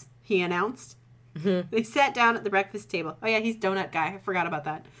donuts, he announced. They sat down at the breakfast table. Oh, yeah, he's donut guy. I forgot about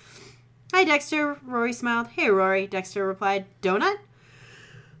that. Hi, Dexter, Rory smiled. Hey, Rory, Dexter replied. Donut?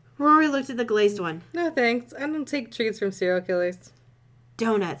 Rory looked at the glazed one. No, thanks. I don't take treats from serial killers.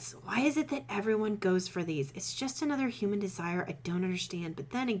 Donuts. Why is it that everyone goes for these? It's just another human desire I don't understand.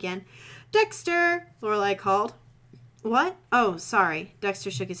 But then again, Dexter, Lorelai called. What? Oh, sorry. Dexter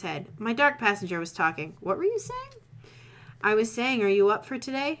shook his head. My dark passenger was talking. What were you saying? I was saying, are you up for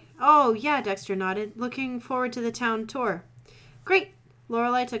today? Oh, yeah, Dexter nodded. Looking forward to the town tour. Great.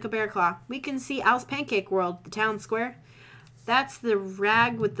 Lorelai took a bear claw. We can see Al's Pancake World, the town square. That's the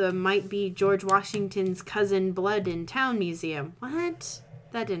rag with the might-be George Washington's cousin blood in town museum. What?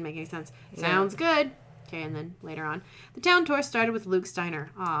 That didn't make any sense. Yeah. Sounds good. Okay, and then later on. The town tour started with Luke's Diner.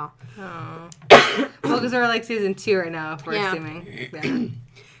 Aw. Oh. Well, because we're like season 2 right now, if we're assuming. Yeah.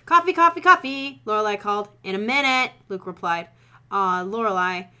 Coffee, coffee, coffee, Lorelai called. In a minute, Luke replied.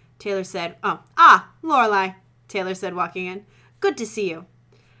 Lorelai, Taylor said. Lorelai, Taylor said, walking in. Good to see you.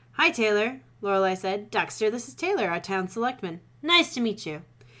 Hi, Taylor, Lorelai said. Dexter, this is Taylor, our town selectman. Nice to meet you.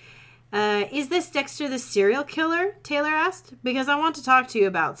 Is this Dexter the serial killer? Taylor asked. Because I want to talk to you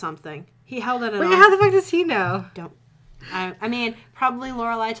about something. He held out an Wait, how the fuck does he know? I mean, probably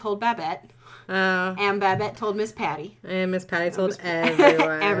Lorelai told Babette. Oh. And Babette told Miss Patty. And Miss Patty told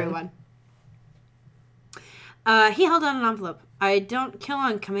everyone. Everyone. He held out an envelope. I don't kill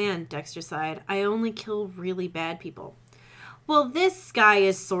on command, Dexter sighed. I only kill really bad people. Well, this guy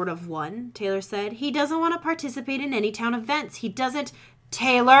is sort of one, Taylor said. He doesn't want to participate in any town events. He doesn't...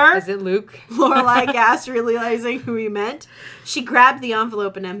 Taylor? Is it Luke? Lorelai gasped, realizing who he meant. She grabbed the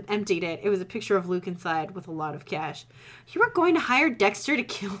envelope and emptied it. It was a picture of Luke inside with a lot of cash. You are going to hire Dexter to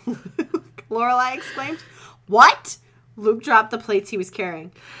kill Luke? Lorelai exclaimed. What? Luke dropped the plates he was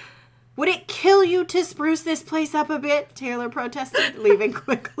carrying. Would it kill you to spruce this place up a bit? Taylor protested, leaving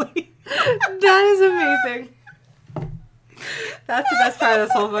quickly. That is amazing. That's the best part of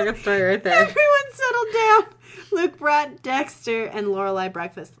this whole fucking story right there. Everyone settled down. Luke brought Dexter and Lorelai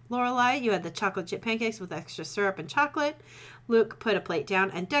breakfast. Lorelai, you had the chocolate chip pancakes with extra syrup and chocolate. Luke put a plate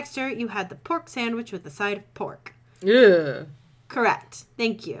down. And Dexter, you had the pork sandwich with a side of pork. Yeah. Correct.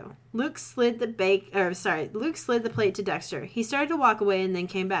 Thank you. Luke slid the plate to Dexter. He started to walk away and then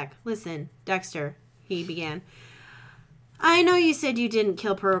came back. Listen, Dexter, he began. I know you said you didn't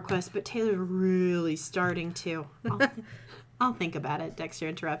kill per request, but Taylor's really starting to. I'll think about it, Dexter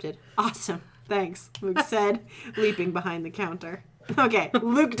interrupted. Awesome. Thanks, Luke said, leaping behind the counter. Okay,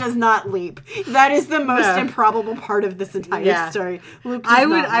 Luke does not leap. That is the most improbable part of this entire story. Luke does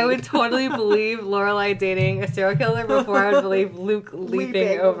I would totally believe Lorelai dating a serial killer before I would believe Luke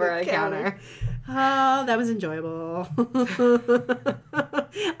leaping over a counter. Oh, that was enjoyable.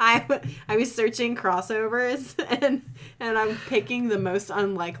 I was searching crossovers and I'm picking the most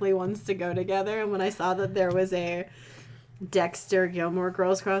unlikely ones to go together. And when I saw that there was a Dexter Gilmore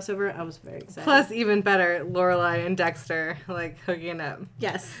Girls crossover, I was very excited. Plus, even better, Lorelai and Dexter hooking up.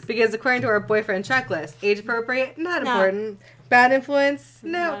 Yes, because according to our boyfriend checklist, age appropriate, not important. Bad influence,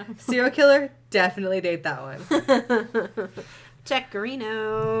 no. Serial killer, definitely date that one.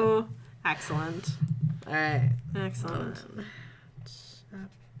 Checkerino. Excellent. All right. Excellent.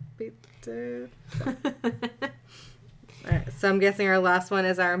 All right, so I'm guessing our last one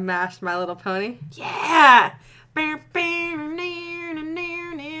is our mashed My Little Pony. Yeah!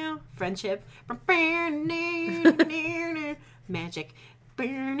 Friendship. Magic.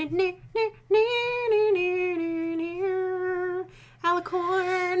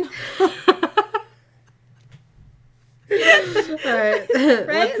 Alicorn. All right.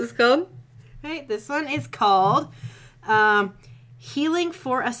 What's this called? Right, this one is called Healing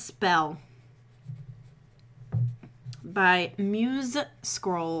for a Spell by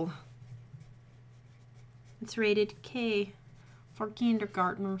musescroll. It's rated K for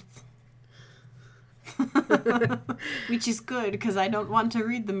kindergartners. Which is good because I don't want to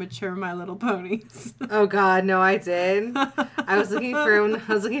read the mature My Little Ponies. Oh God, no, I did. I was looking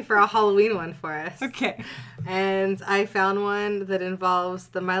for a Halloween one for us. Okay. And I found one that involves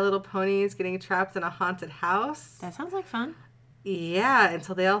the My Little Ponies getting trapped in a haunted house. That sounds like fun. Yeah,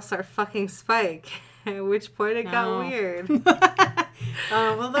 until they all start fucking Spike. At which point it got weird.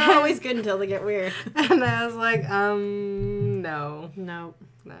 Well, they're always good until they get weird. And I was like, no. No.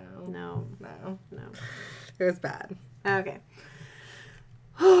 No. No. No. No. It was bad. Okay.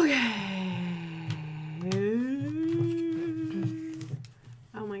 Oh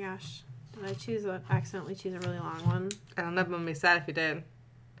my gosh. Did I accidentally choose a really long one? I don't know, but I'm be sad if you did.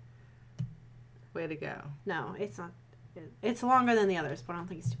 Way to go. No, it's not. It's longer than the others, but I don't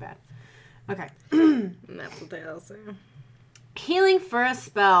think it's too bad. Okay. That's what they all say. Healing for a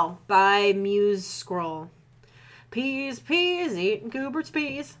Spell by musescroll. Peas, peas, eating Goobert's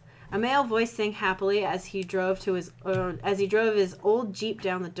peas. A male voice sang happily as he drove his old Jeep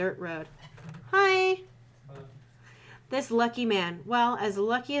down the dirt road. Hi. This lucky man, well, as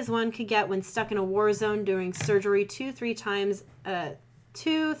lucky as one could get when stuck in a war zone doing surgery 2-3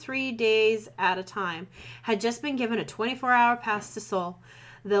 days at a time, had just been given a 24-hour pass to Seoul,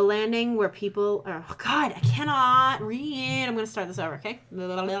 the landing where people... Oh, God, I cannot read. I'm going to start this over, okay?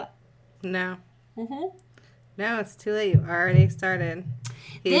 No. Mm-hmm. No, it's too late. You already started.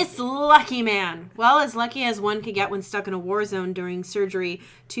 This lucky man, well, as lucky as one could get when stuck in a war zone during surgery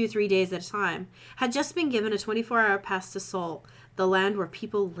 2-3 days at a time, had just been given a 24-hour pass to Seoul, the land where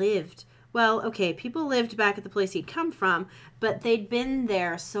people lived. Well, okay, people lived back at the place he'd come from, but they'd been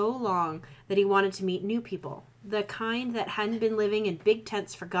there so long that he wanted to meet new people. The kind that hadn't been living in big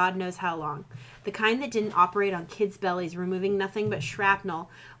tents for God knows how long. The kind that didn't operate on kids' bellies, removing nothing but shrapnel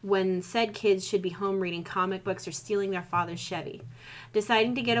when said kids should be home reading comic books or stealing their father's Chevy.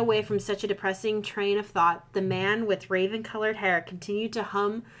 Deciding to get away from such a depressing train of thought, the man with raven-colored hair continued to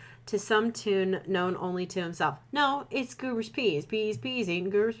hum to some tune known only to himself. No, it's Goober's peas. Peas, peas,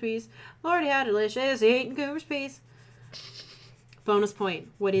 eating Goober's peas. Lordy, how delicious, eating Goober's peas. Bonus point.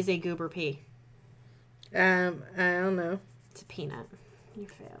 What is a goober pea? I don't know. It's a peanut. You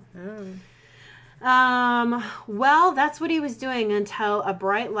fail. Oh. Well, that's what he was doing until a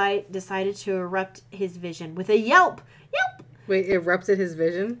bright light decided to erupt his vision with a yelp. Yelp! Wait, erupted his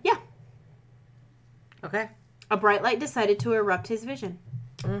vision? Yeah. Okay. A bright light decided to erupt his vision.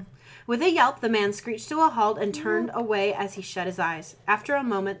 With a yelp, the man screeched to a halt and turned away as he shut his eyes. After a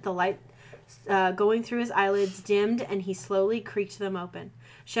moment, the light going through his eyelids dimmed and he slowly creaked them open,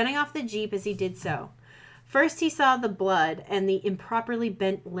 shutting off the Jeep as he did so. First, he saw the blood and the improperly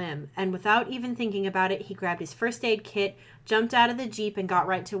bent limb, and without even thinking about it, he grabbed his first aid kit, jumped out of the Jeep, and got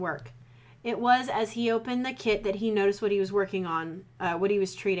right to work. It was as he opened the kit that he noticed what he was working on, what he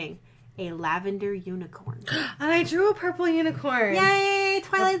was treating. A lavender unicorn. And I drew a purple unicorn. Yay!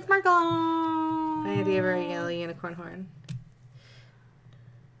 Twilight Sparkle! I do have a yellow unicorn horn.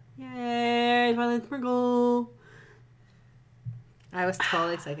 Yay! Twilight Sparkle! I was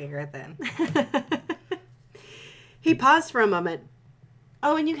totally psychic right then. He paused for a moment.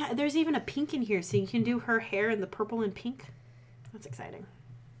 Oh, and there's even a pink in here, so you can do her hair in the purple and pink. That's exciting.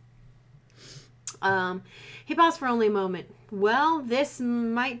 He paused for only a moment. Well, this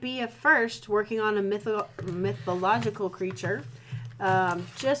might be a first, working on a mythological creature.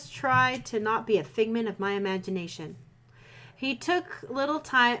 Just try to not be a figment of my imagination. It took little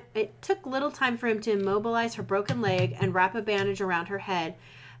time for him to immobilize her broken leg and wrap a bandage around her head,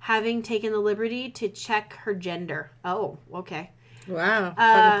 having taken the liberty to check her gender. Oh, okay. Wow. It's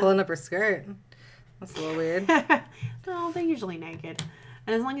like pulling up her skirt. That's a little weird. Well, they're usually naked.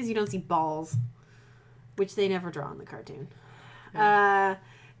 And as long as you don't see balls, which they never draw in the cartoon. Yeah.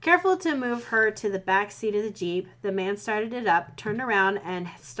 Careful to move her to the back seat of the Jeep, the man started it up, turned around, and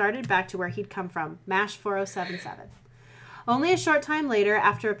started back to where he'd come from, MASH 4077. Only a short time later,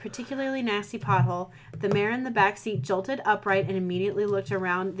 after a particularly nasty pothole, the mare in the back seat jolted upright and immediately looked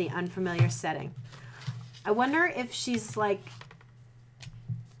around the unfamiliar setting. I wonder if she's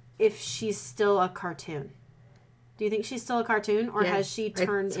still a cartoon. Do you think she's still a cartoon, or has she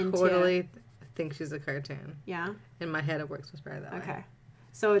turned into... I totally think she's a cartoon. Yeah? In my head, it works probably that way. Okay.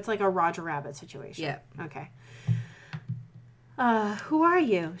 So it's like a Roger Rabbit situation. Yeah. Okay. Who are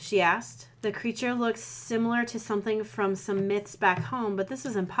you? She asked. The creature looked similar to something from some myths back home, but this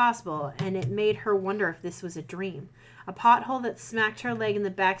was impossible, and it made her wonder if this was a dream. A pothole that smacked her leg in the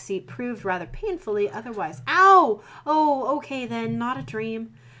back seat proved rather painfully otherwise. Ow! Oh, okay then, not a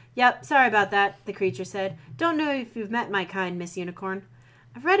dream. Yep, sorry about that, the creature said. Don't know if you've met my kind, Miss Unicorn.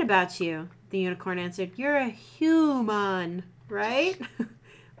 I've read about you, the unicorn answered. You're a human, right?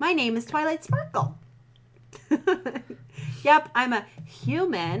 My name is Twilight Sparkle. Yep, I'm a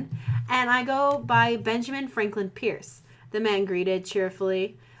human, and I go by Benjamin Franklin Pierce, the man greeted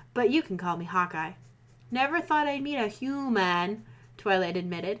cheerfully. But you can call me Hawkeye. Never thought I'd meet a human, Twilight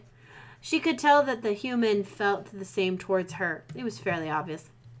admitted. She could tell that the human felt the same towards her. It was fairly obvious.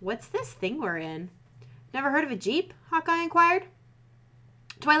 What's this thing we're in? Never heard of a Jeep? Hawkeye inquired.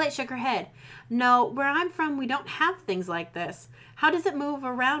 Twilight shook her head. No, where I'm from, we don't have things like this. How does it move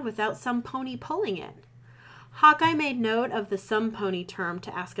around without some pony pulling it? Hawkeye made note of the some pony term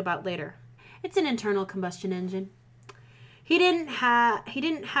to ask about later. It's an internal combustion engine. He didn't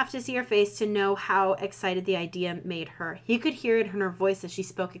have to see her face to know how excited the idea made her. He could hear it in her voice as she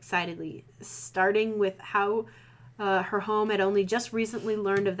spoke excitedly, starting with how her home had only just recently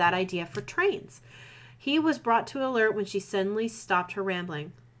learned of that idea for trains. He was brought to alert when she suddenly stopped her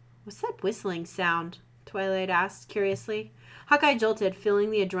rambling. What's that whistling sound? Twilight asked curiously. Hawkeye jolted,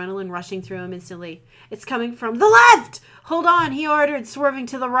 feeling the adrenaline rushing through him instantly. It's coming from the left! Hold on, he ordered, swerving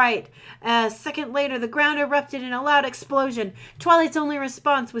to the right. A second later, the ground erupted in a loud explosion. Twilight's only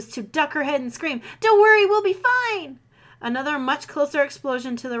response was to duck her head and scream, Don't worry, we'll be fine! Another much closer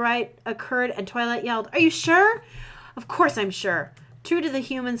explosion to the right occurred, and Twilight yelled, Are you sure? Of course I'm sure. True to the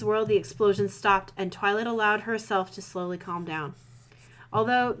human's world, the explosion stopped, and Twilight allowed herself to slowly calm down.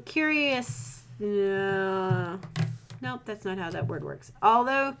 Although nope, that's not how that word works.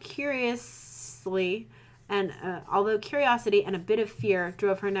 Although curiosity and a bit of fear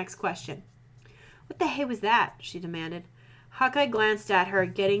drove her next question. What the hey was that? She demanded. Hawkeye glanced at her,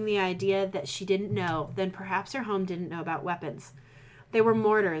 getting the idea that she didn't know, then perhaps her home didn't know about weapons. They were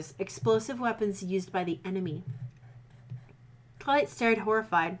mortars, explosive weapons used by the enemy. Twilight stared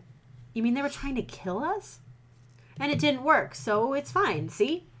horrified. You mean they were trying to kill us? And it didn't work, so it's fine,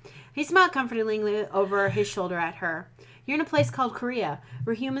 see? He smiled comfortingly over his shoulder at her. You're in a place called Korea,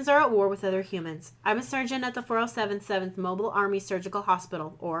 where humans are at war with other humans. I'm a surgeon at the 407th Mobile Army Surgical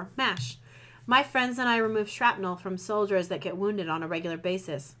Hospital, or MASH. My friends and I remove shrapnel from soldiers that get wounded on a regular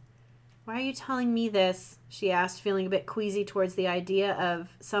basis. Why are you telling me this? She asked, feeling a bit queasy towards the idea of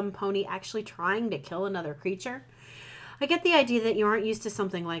some pony actually trying to kill another creature. I get the idea that you aren't used to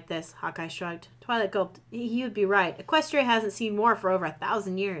something like this, Hawkeye shrugged. Twilight gulped. You'd be right. Equestria hasn't seen war for over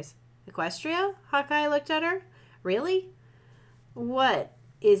 1,000 years. Equestria? Hawkeye looked at her. Really? What?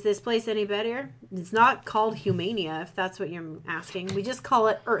 Is this place any better? It's not called Humania, if that's what you're asking. We just call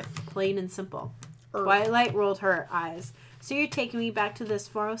it Earth, plain and simple. Earth. Twilight rolled her eyes. So you're taking me back to this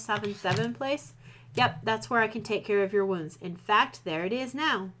 4077 place? Yep, that's where I can take care of your wounds. In fact, there it is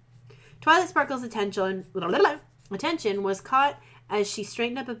now. Twilight Sparkle's attention was caught as she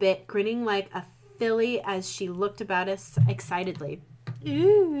straightened up a bit, grinning like a filly as she looked about us excitedly.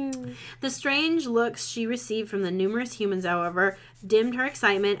 Ooh. The strange looks she received from the numerous humans, however, dimmed her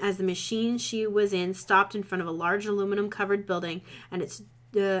excitement as the machine she was in stopped in front of a large aluminum-covered building and its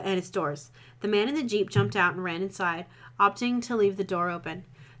doors. The man in the Jeep jumped out and ran inside, opting to leave the door open.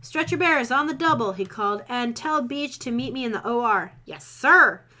 Stretcher bearers on the double, he called, and tell Beach to meet me in the OR. Yes,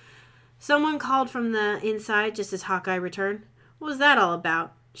 sir! Someone called from the inside just as Hawkeye returned. What was that all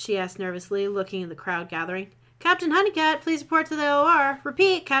about? She asked nervously, looking at the crowd gathering. Captain Honeycutt, please report to the OR.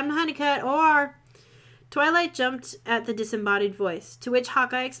 Repeat, Captain Honeycutt, OR. Twilight jumped at the disembodied voice, to which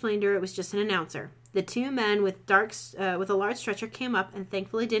Hawkeye explained to her it was just an announcer. The two men with a large stretcher came up and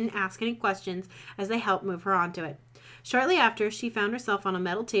thankfully didn't ask any questions as they helped move her onto it. Shortly after, she found herself on a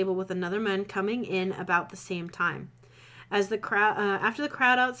metal table with another man coming in about the same time. After the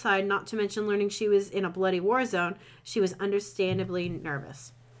crowd outside, not to mention learning she was in a bloody war zone, she was understandably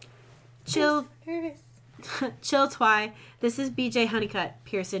nervous. Chill, Twy. This is BJ Honeycutt,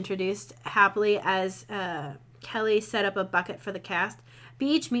 Pierce introduced happily as Kelly set up a bucket for the cast.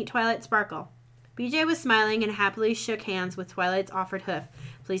 Beach, meet Twilight Sparkle. BJ was smiling and happily shook hands with Twilight's offered hoof.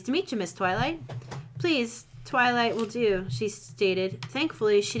 Pleased to meet you, Miss Twilight. Please, Twilight will do, she stated.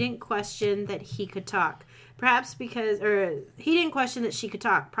 Thankfully, she didn't question that he could talk. He didn't question that she could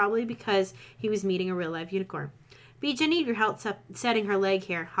talk, probably because he was meeting a real live unicorn. Beach, I need your help setting her leg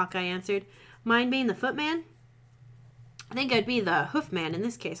here, Hawkeye answered. Mind being the footman? I think I'd be the hoofman in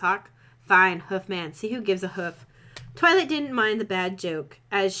this case, Hawk. Fine, hoofman. See who gives a hoof. Twilight didn't mind the bad joke,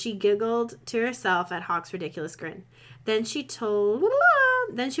 as she giggled to herself at Hawk's ridiculous grin. Then she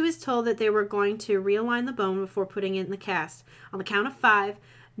was told that they were going to realign the bone before putting it in the cast. On the count of 5,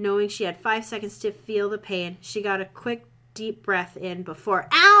 knowing she had 5 seconds to feel the pain, she got a quick, deep breath in before,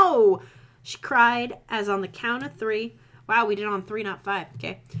 ow! She cried, as on the count of 3, wow, we did it on 3, not 5,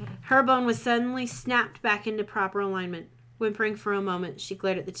 okay. Her bone was suddenly snapped back into proper alignment. Whimpering for a moment, she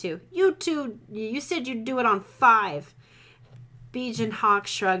glared at the two. You said you'd do it on 5. Beach and Hawk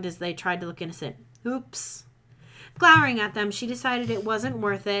shrugged as they tried to look innocent. Oops. Glowering at them, she decided it wasn't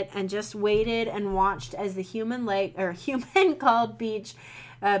worth it and just waited and watched as the human called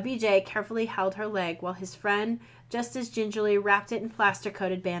BJ carefully held her leg while his friend just as gingerly wrapped it in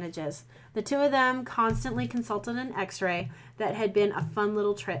plaster-coated bandages. The two of them constantly consulted an x-ray. That had been a fun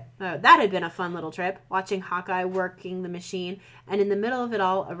little trip, watching Hawkeye working the machine, and in the middle of it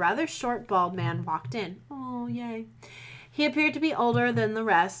all, a rather short, bald man walked in. Oh, yay. He appeared to be older than the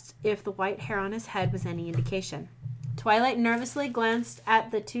rest, if the white hair on his head was any indication. Twilight nervously glanced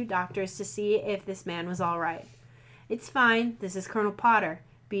at the two doctors to see if this man was all right. It's fine. This is Colonel Potter,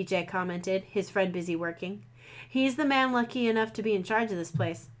 BJ commented, his friend busy working. He's the man lucky enough to be in charge of this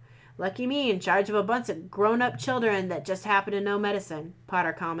place. Lucky me, in charge of a bunch of grown-up children that just happen to know medicine,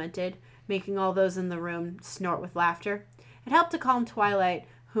 Potter commented, making all those in the room snort with laughter. It helped to calm Twilight,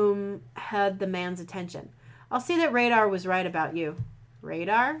 whom had the man's attention. I'll see that Radar was right about you.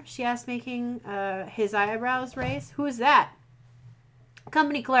 Radar? She asked, making his eyebrows raise. Who is that?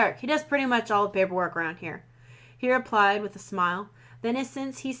 Company clerk. He does pretty much all the paperwork around here. He replied with a smile. The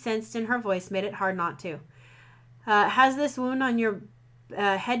innocence he sensed in her voice made it hard not to. Has this wound on your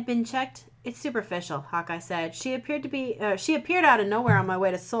head been checked? It's superficial, Hawkeye said. She appeared out of nowhere on my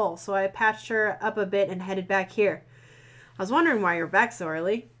way to Seoul, so I patched her up a bit and headed back here. I was wondering why you were back so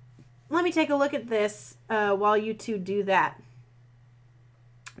early. Let me take a look at this while you two do that.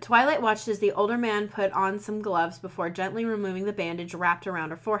 Twilight watched as the older man put on some gloves before gently removing the bandage wrapped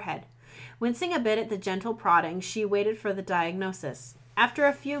around her forehead. Wincing a bit at the gentle prodding, she waited for the diagnosis. After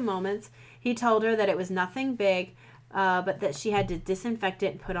a few moments, he told her that it was nothing big, but that she had to disinfect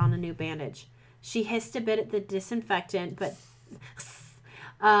it and put on a new bandage. She hissed a bit at the disinfectant, but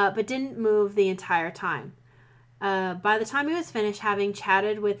didn't move the entire time. By the time he was finished, having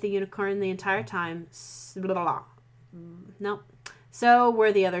chatted with the unicorn the entire time, nope. So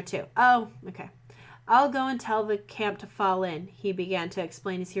were the other two. Oh, okay. I'll go and tell the camp to fall in, he began to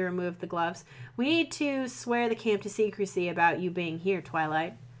explain as he removed the gloves. We need to swear the camp to secrecy about you being here,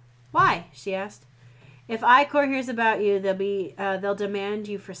 Twilight. Why? She asked. If I-Corps hears about you, they'll demand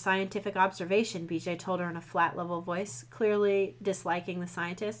you for scientific observation, BJ told her in a flat, level voice, clearly disliking the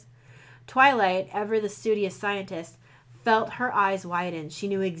scientist. Twilight, ever the studious scientist, felt her eyes widen. She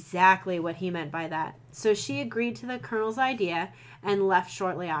knew exactly what he meant by that. So she agreed to the colonel's idea and he left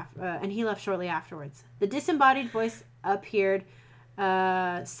shortly afterwards. The disembodied voice appeared,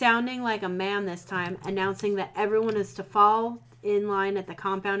 sounding like a man this time, announcing that everyone is to fall in line at the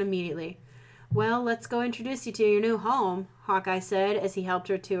compound immediately. Well, let's go introduce you to your new home, Hawkeye said as he helped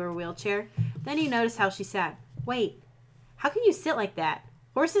her to her wheelchair. Then he noticed how she sat. Wait, how can you sit like that?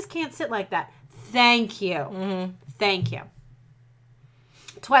 Horses can't sit like that. Thank you. Mm-hmm. Thank you.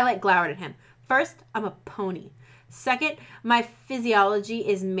 Twilight glowered at him. First, I'm a pony. Second, my physiology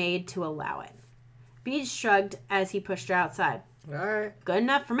is made to allow it. Beach shrugged as he pushed her outside. All right. Good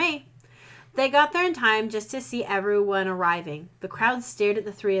enough for me. They got there in time just to see everyone arriving. The crowd stared at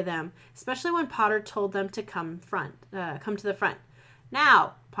the three of them, especially when Potter told them to come to the front.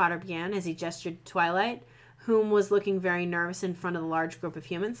 Now, Potter began as he gestured to Twilight, whom was looking very nervous in front of the large group of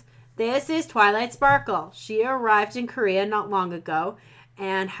humans. This is Twilight Sparkle. She arrived in Korea not long ago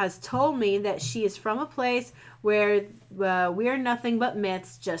and has told me that she is from a place where we're nothing but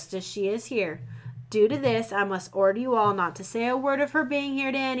myths, just as she is here. Due to this, I must order you all not to say a word of her being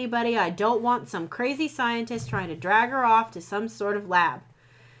here to anybody. I don't want some crazy scientist trying to drag her off to some sort of lab.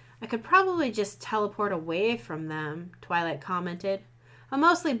 I could probably just teleport away from them, Twilight commented. A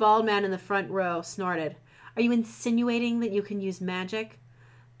mostly bald man in the front row snorted. Are you insinuating that you can use magic?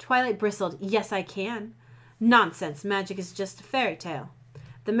 Twilight bristled. Yes, I can. Nonsense. Magic is just a fairy tale.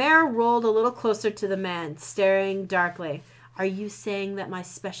 The mayor rolled a little closer to the man, staring darkly. Are you saying that my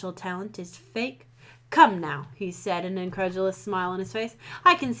special talent is fake? Come now, he said, an incredulous smile on his face.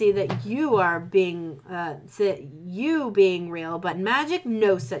 I can see that you are being real, but magic,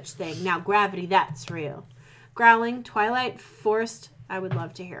 no such thing. Now gravity, that's real. Growling, Twilight I would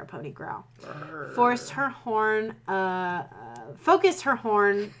love to hear a pony growl. Focused her horn.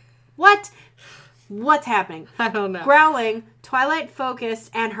 What? What's happening? I don't know. Growling, Twilight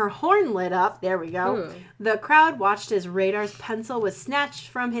focused and her horn lit up. There we go. Ooh. The crowd watched as Radar's pencil was snatched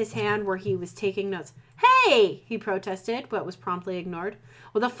from his hand where he was taking notes. Hey! He protested, but was promptly ignored.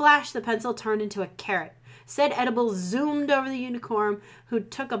 With a flash, the pencil turned into a carrot. Said edible zoomed over the unicorn, who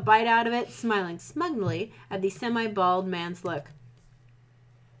took a bite out of it, smiling smugly at the semi-bald man's look.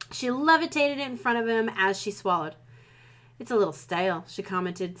 She levitated it in front of him as she swallowed. It's a little stale, she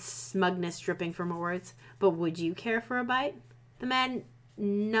commented, smugness dripping from her words. But would you care for a bite? The man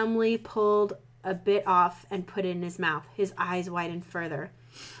numbly pulled a bit off and put it in his mouth. His eyes widened further.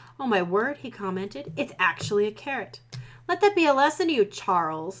 Oh, my word, he commented. It's actually a carrot. Let that be a lesson to you,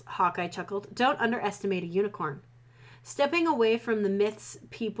 Charles, Hawkeye chuckled. Don't underestimate a unicorn. Stepping away from the myths,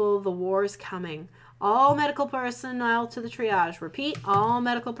 people, the war's coming. All medical personnel to the triage. Repeat, all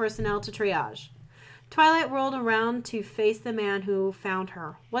medical personnel to triage. Twilight whirled around to face the man who found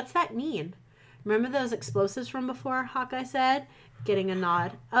her. What's that mean? Remember those explosives from before, Hawkeye said, getting a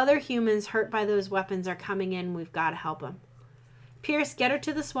nod. Other humans hurt by those weapons are coming in. We've got to help them. Pierce, get her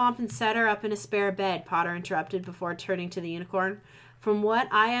to the swamp and set her up in a spare bed, Potter interrupted before turning to the unicorn. From what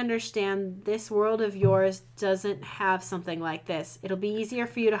I understand, this world of yours doesn't have something like this. It'll be easier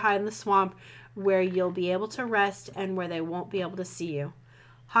for you to hide in the swamp where you'll be able to rest and where they won't be able to see you.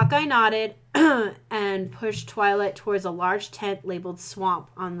 Hawkeye nodded and pushed Twilight towards a large tent labeled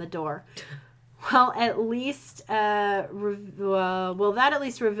Swamp on the door. That at least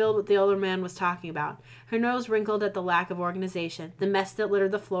revealed what the older man was talking about. Her nose wrinkled at the lack of organization, the mess that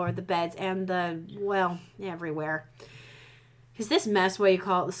littered the floor, the beds, and everywhere. Is this mess why you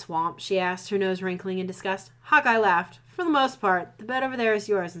call it the swamp? She asked, her nose wrinkling in disgust. Hawkeye laughed. For the most part, the bed over there is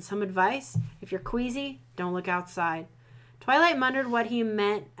yours, and some advice? If you're queasy, don't look outside. Twilight wondered what he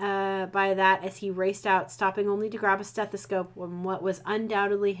meant by that as he raced out, stopping only to grab a stethoscope in what was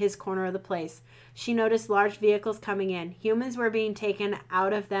undoubtedly his corner of the place. She noticed large vehicles coming in. Humans were being taken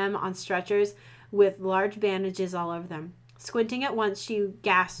out of them on stretchers with large bandages all over them. Squinting at once, she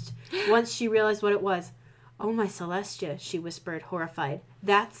gasped once she realized what it was. Oh, my Celestia, she whispered, horrified.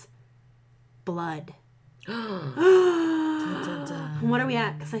 That's blood. Dun, dun, dun. What are we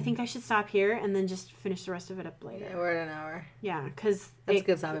at? Because I think I should stop here and then just finish the rest of it up later. Yeah, we're at an hour. Yeah, because that's a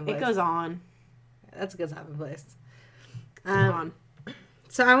good stopping place. It goes on. That's a good stopping place.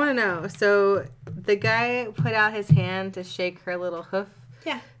 So I want to know. So the guy put out his hand to shake her little hoof.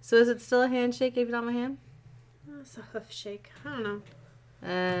 Yeah. So is it still a handshake if you don't have a hand? It's a hoof shake. I don't know.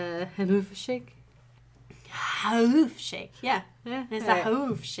 A hoof shake? Hoof shake. Yeah. Yeah. It's a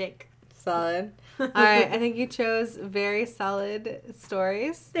hoof shake. Solid. All right. I think you chose very solid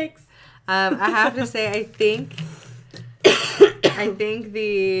stories. Thanks. I have to say, I think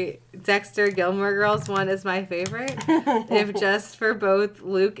the Dexter Gilmore Girls one is my favorite. If just for both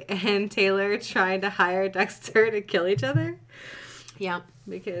Luke and Taylor trying to hire Dexter to kill each other. Yeah.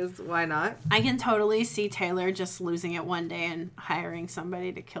 Because why not? I can totally see Taylor just losing it one day and hiring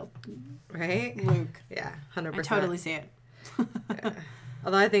somebody to kill Luke. Yeah, 100%. I totally see it. Yeah.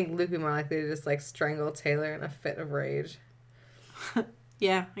 Although I think Luke would be more likely to just like strangle Taylor in a fit of rage.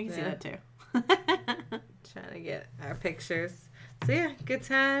 Yeah, I can see that too. Trying to get our pictures. So yeah, good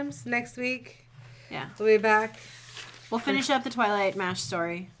times. Next week. Yeah. We'll be back. We'll finish up the Twilight Mash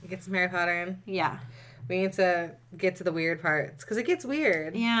story. Get some Harry Potter in. Yeah. We need to get to the weird parts because it gets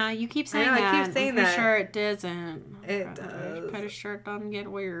weird. Yeah, you keep saying that. I keep saying I'm that. Sure it doesn't. It does. Pretty sure it doesn't get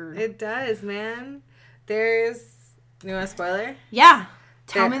weird. It does, man. You want a spoiler? Yeah.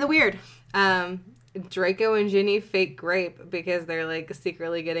 Tell me the weird. Draco and Ginny fake grape because they're like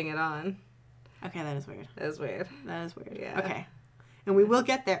secretly getting it on. Okay, that is weird. That is weird. Yeah. Okay. And we will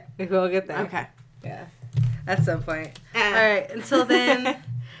get there. We will get there. Okay. Yeah. At some point. All right. Until then,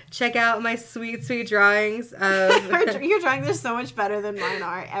 check out my sweet, sweet drawings of... Your drawings are so much better than mine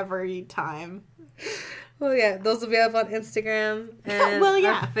are every time. Well, yeah. Those will be up on Instagram and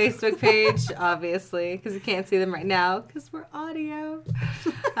our Facebook page, obviously, because you can't see them right now because we're audio.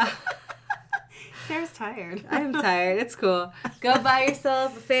 Sarah's tired. I'm tired. It's cool. Go buy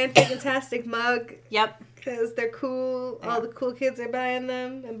yourself a fantastic mug. Yep. Because they're cool. Yeah. All the cool kids are buying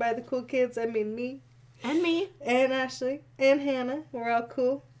them. And by the cool kids, I mean me. And me. And Ashley. And Hannah. We're all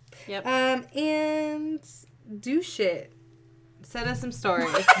cool. Yep. And do shit. Send us some stories.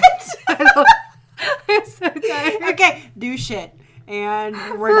 I'm so tired. Okay, do shit. And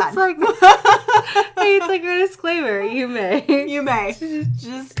we're done. It's like a disclaimer. You may. You may.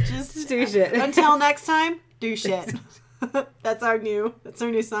 Just do shit. Until next time, do shit. That's our new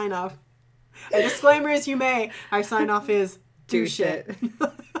sign off. Our disclaimer is you may. Our sign off is do shit.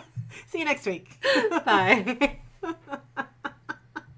 See you next week. Bye.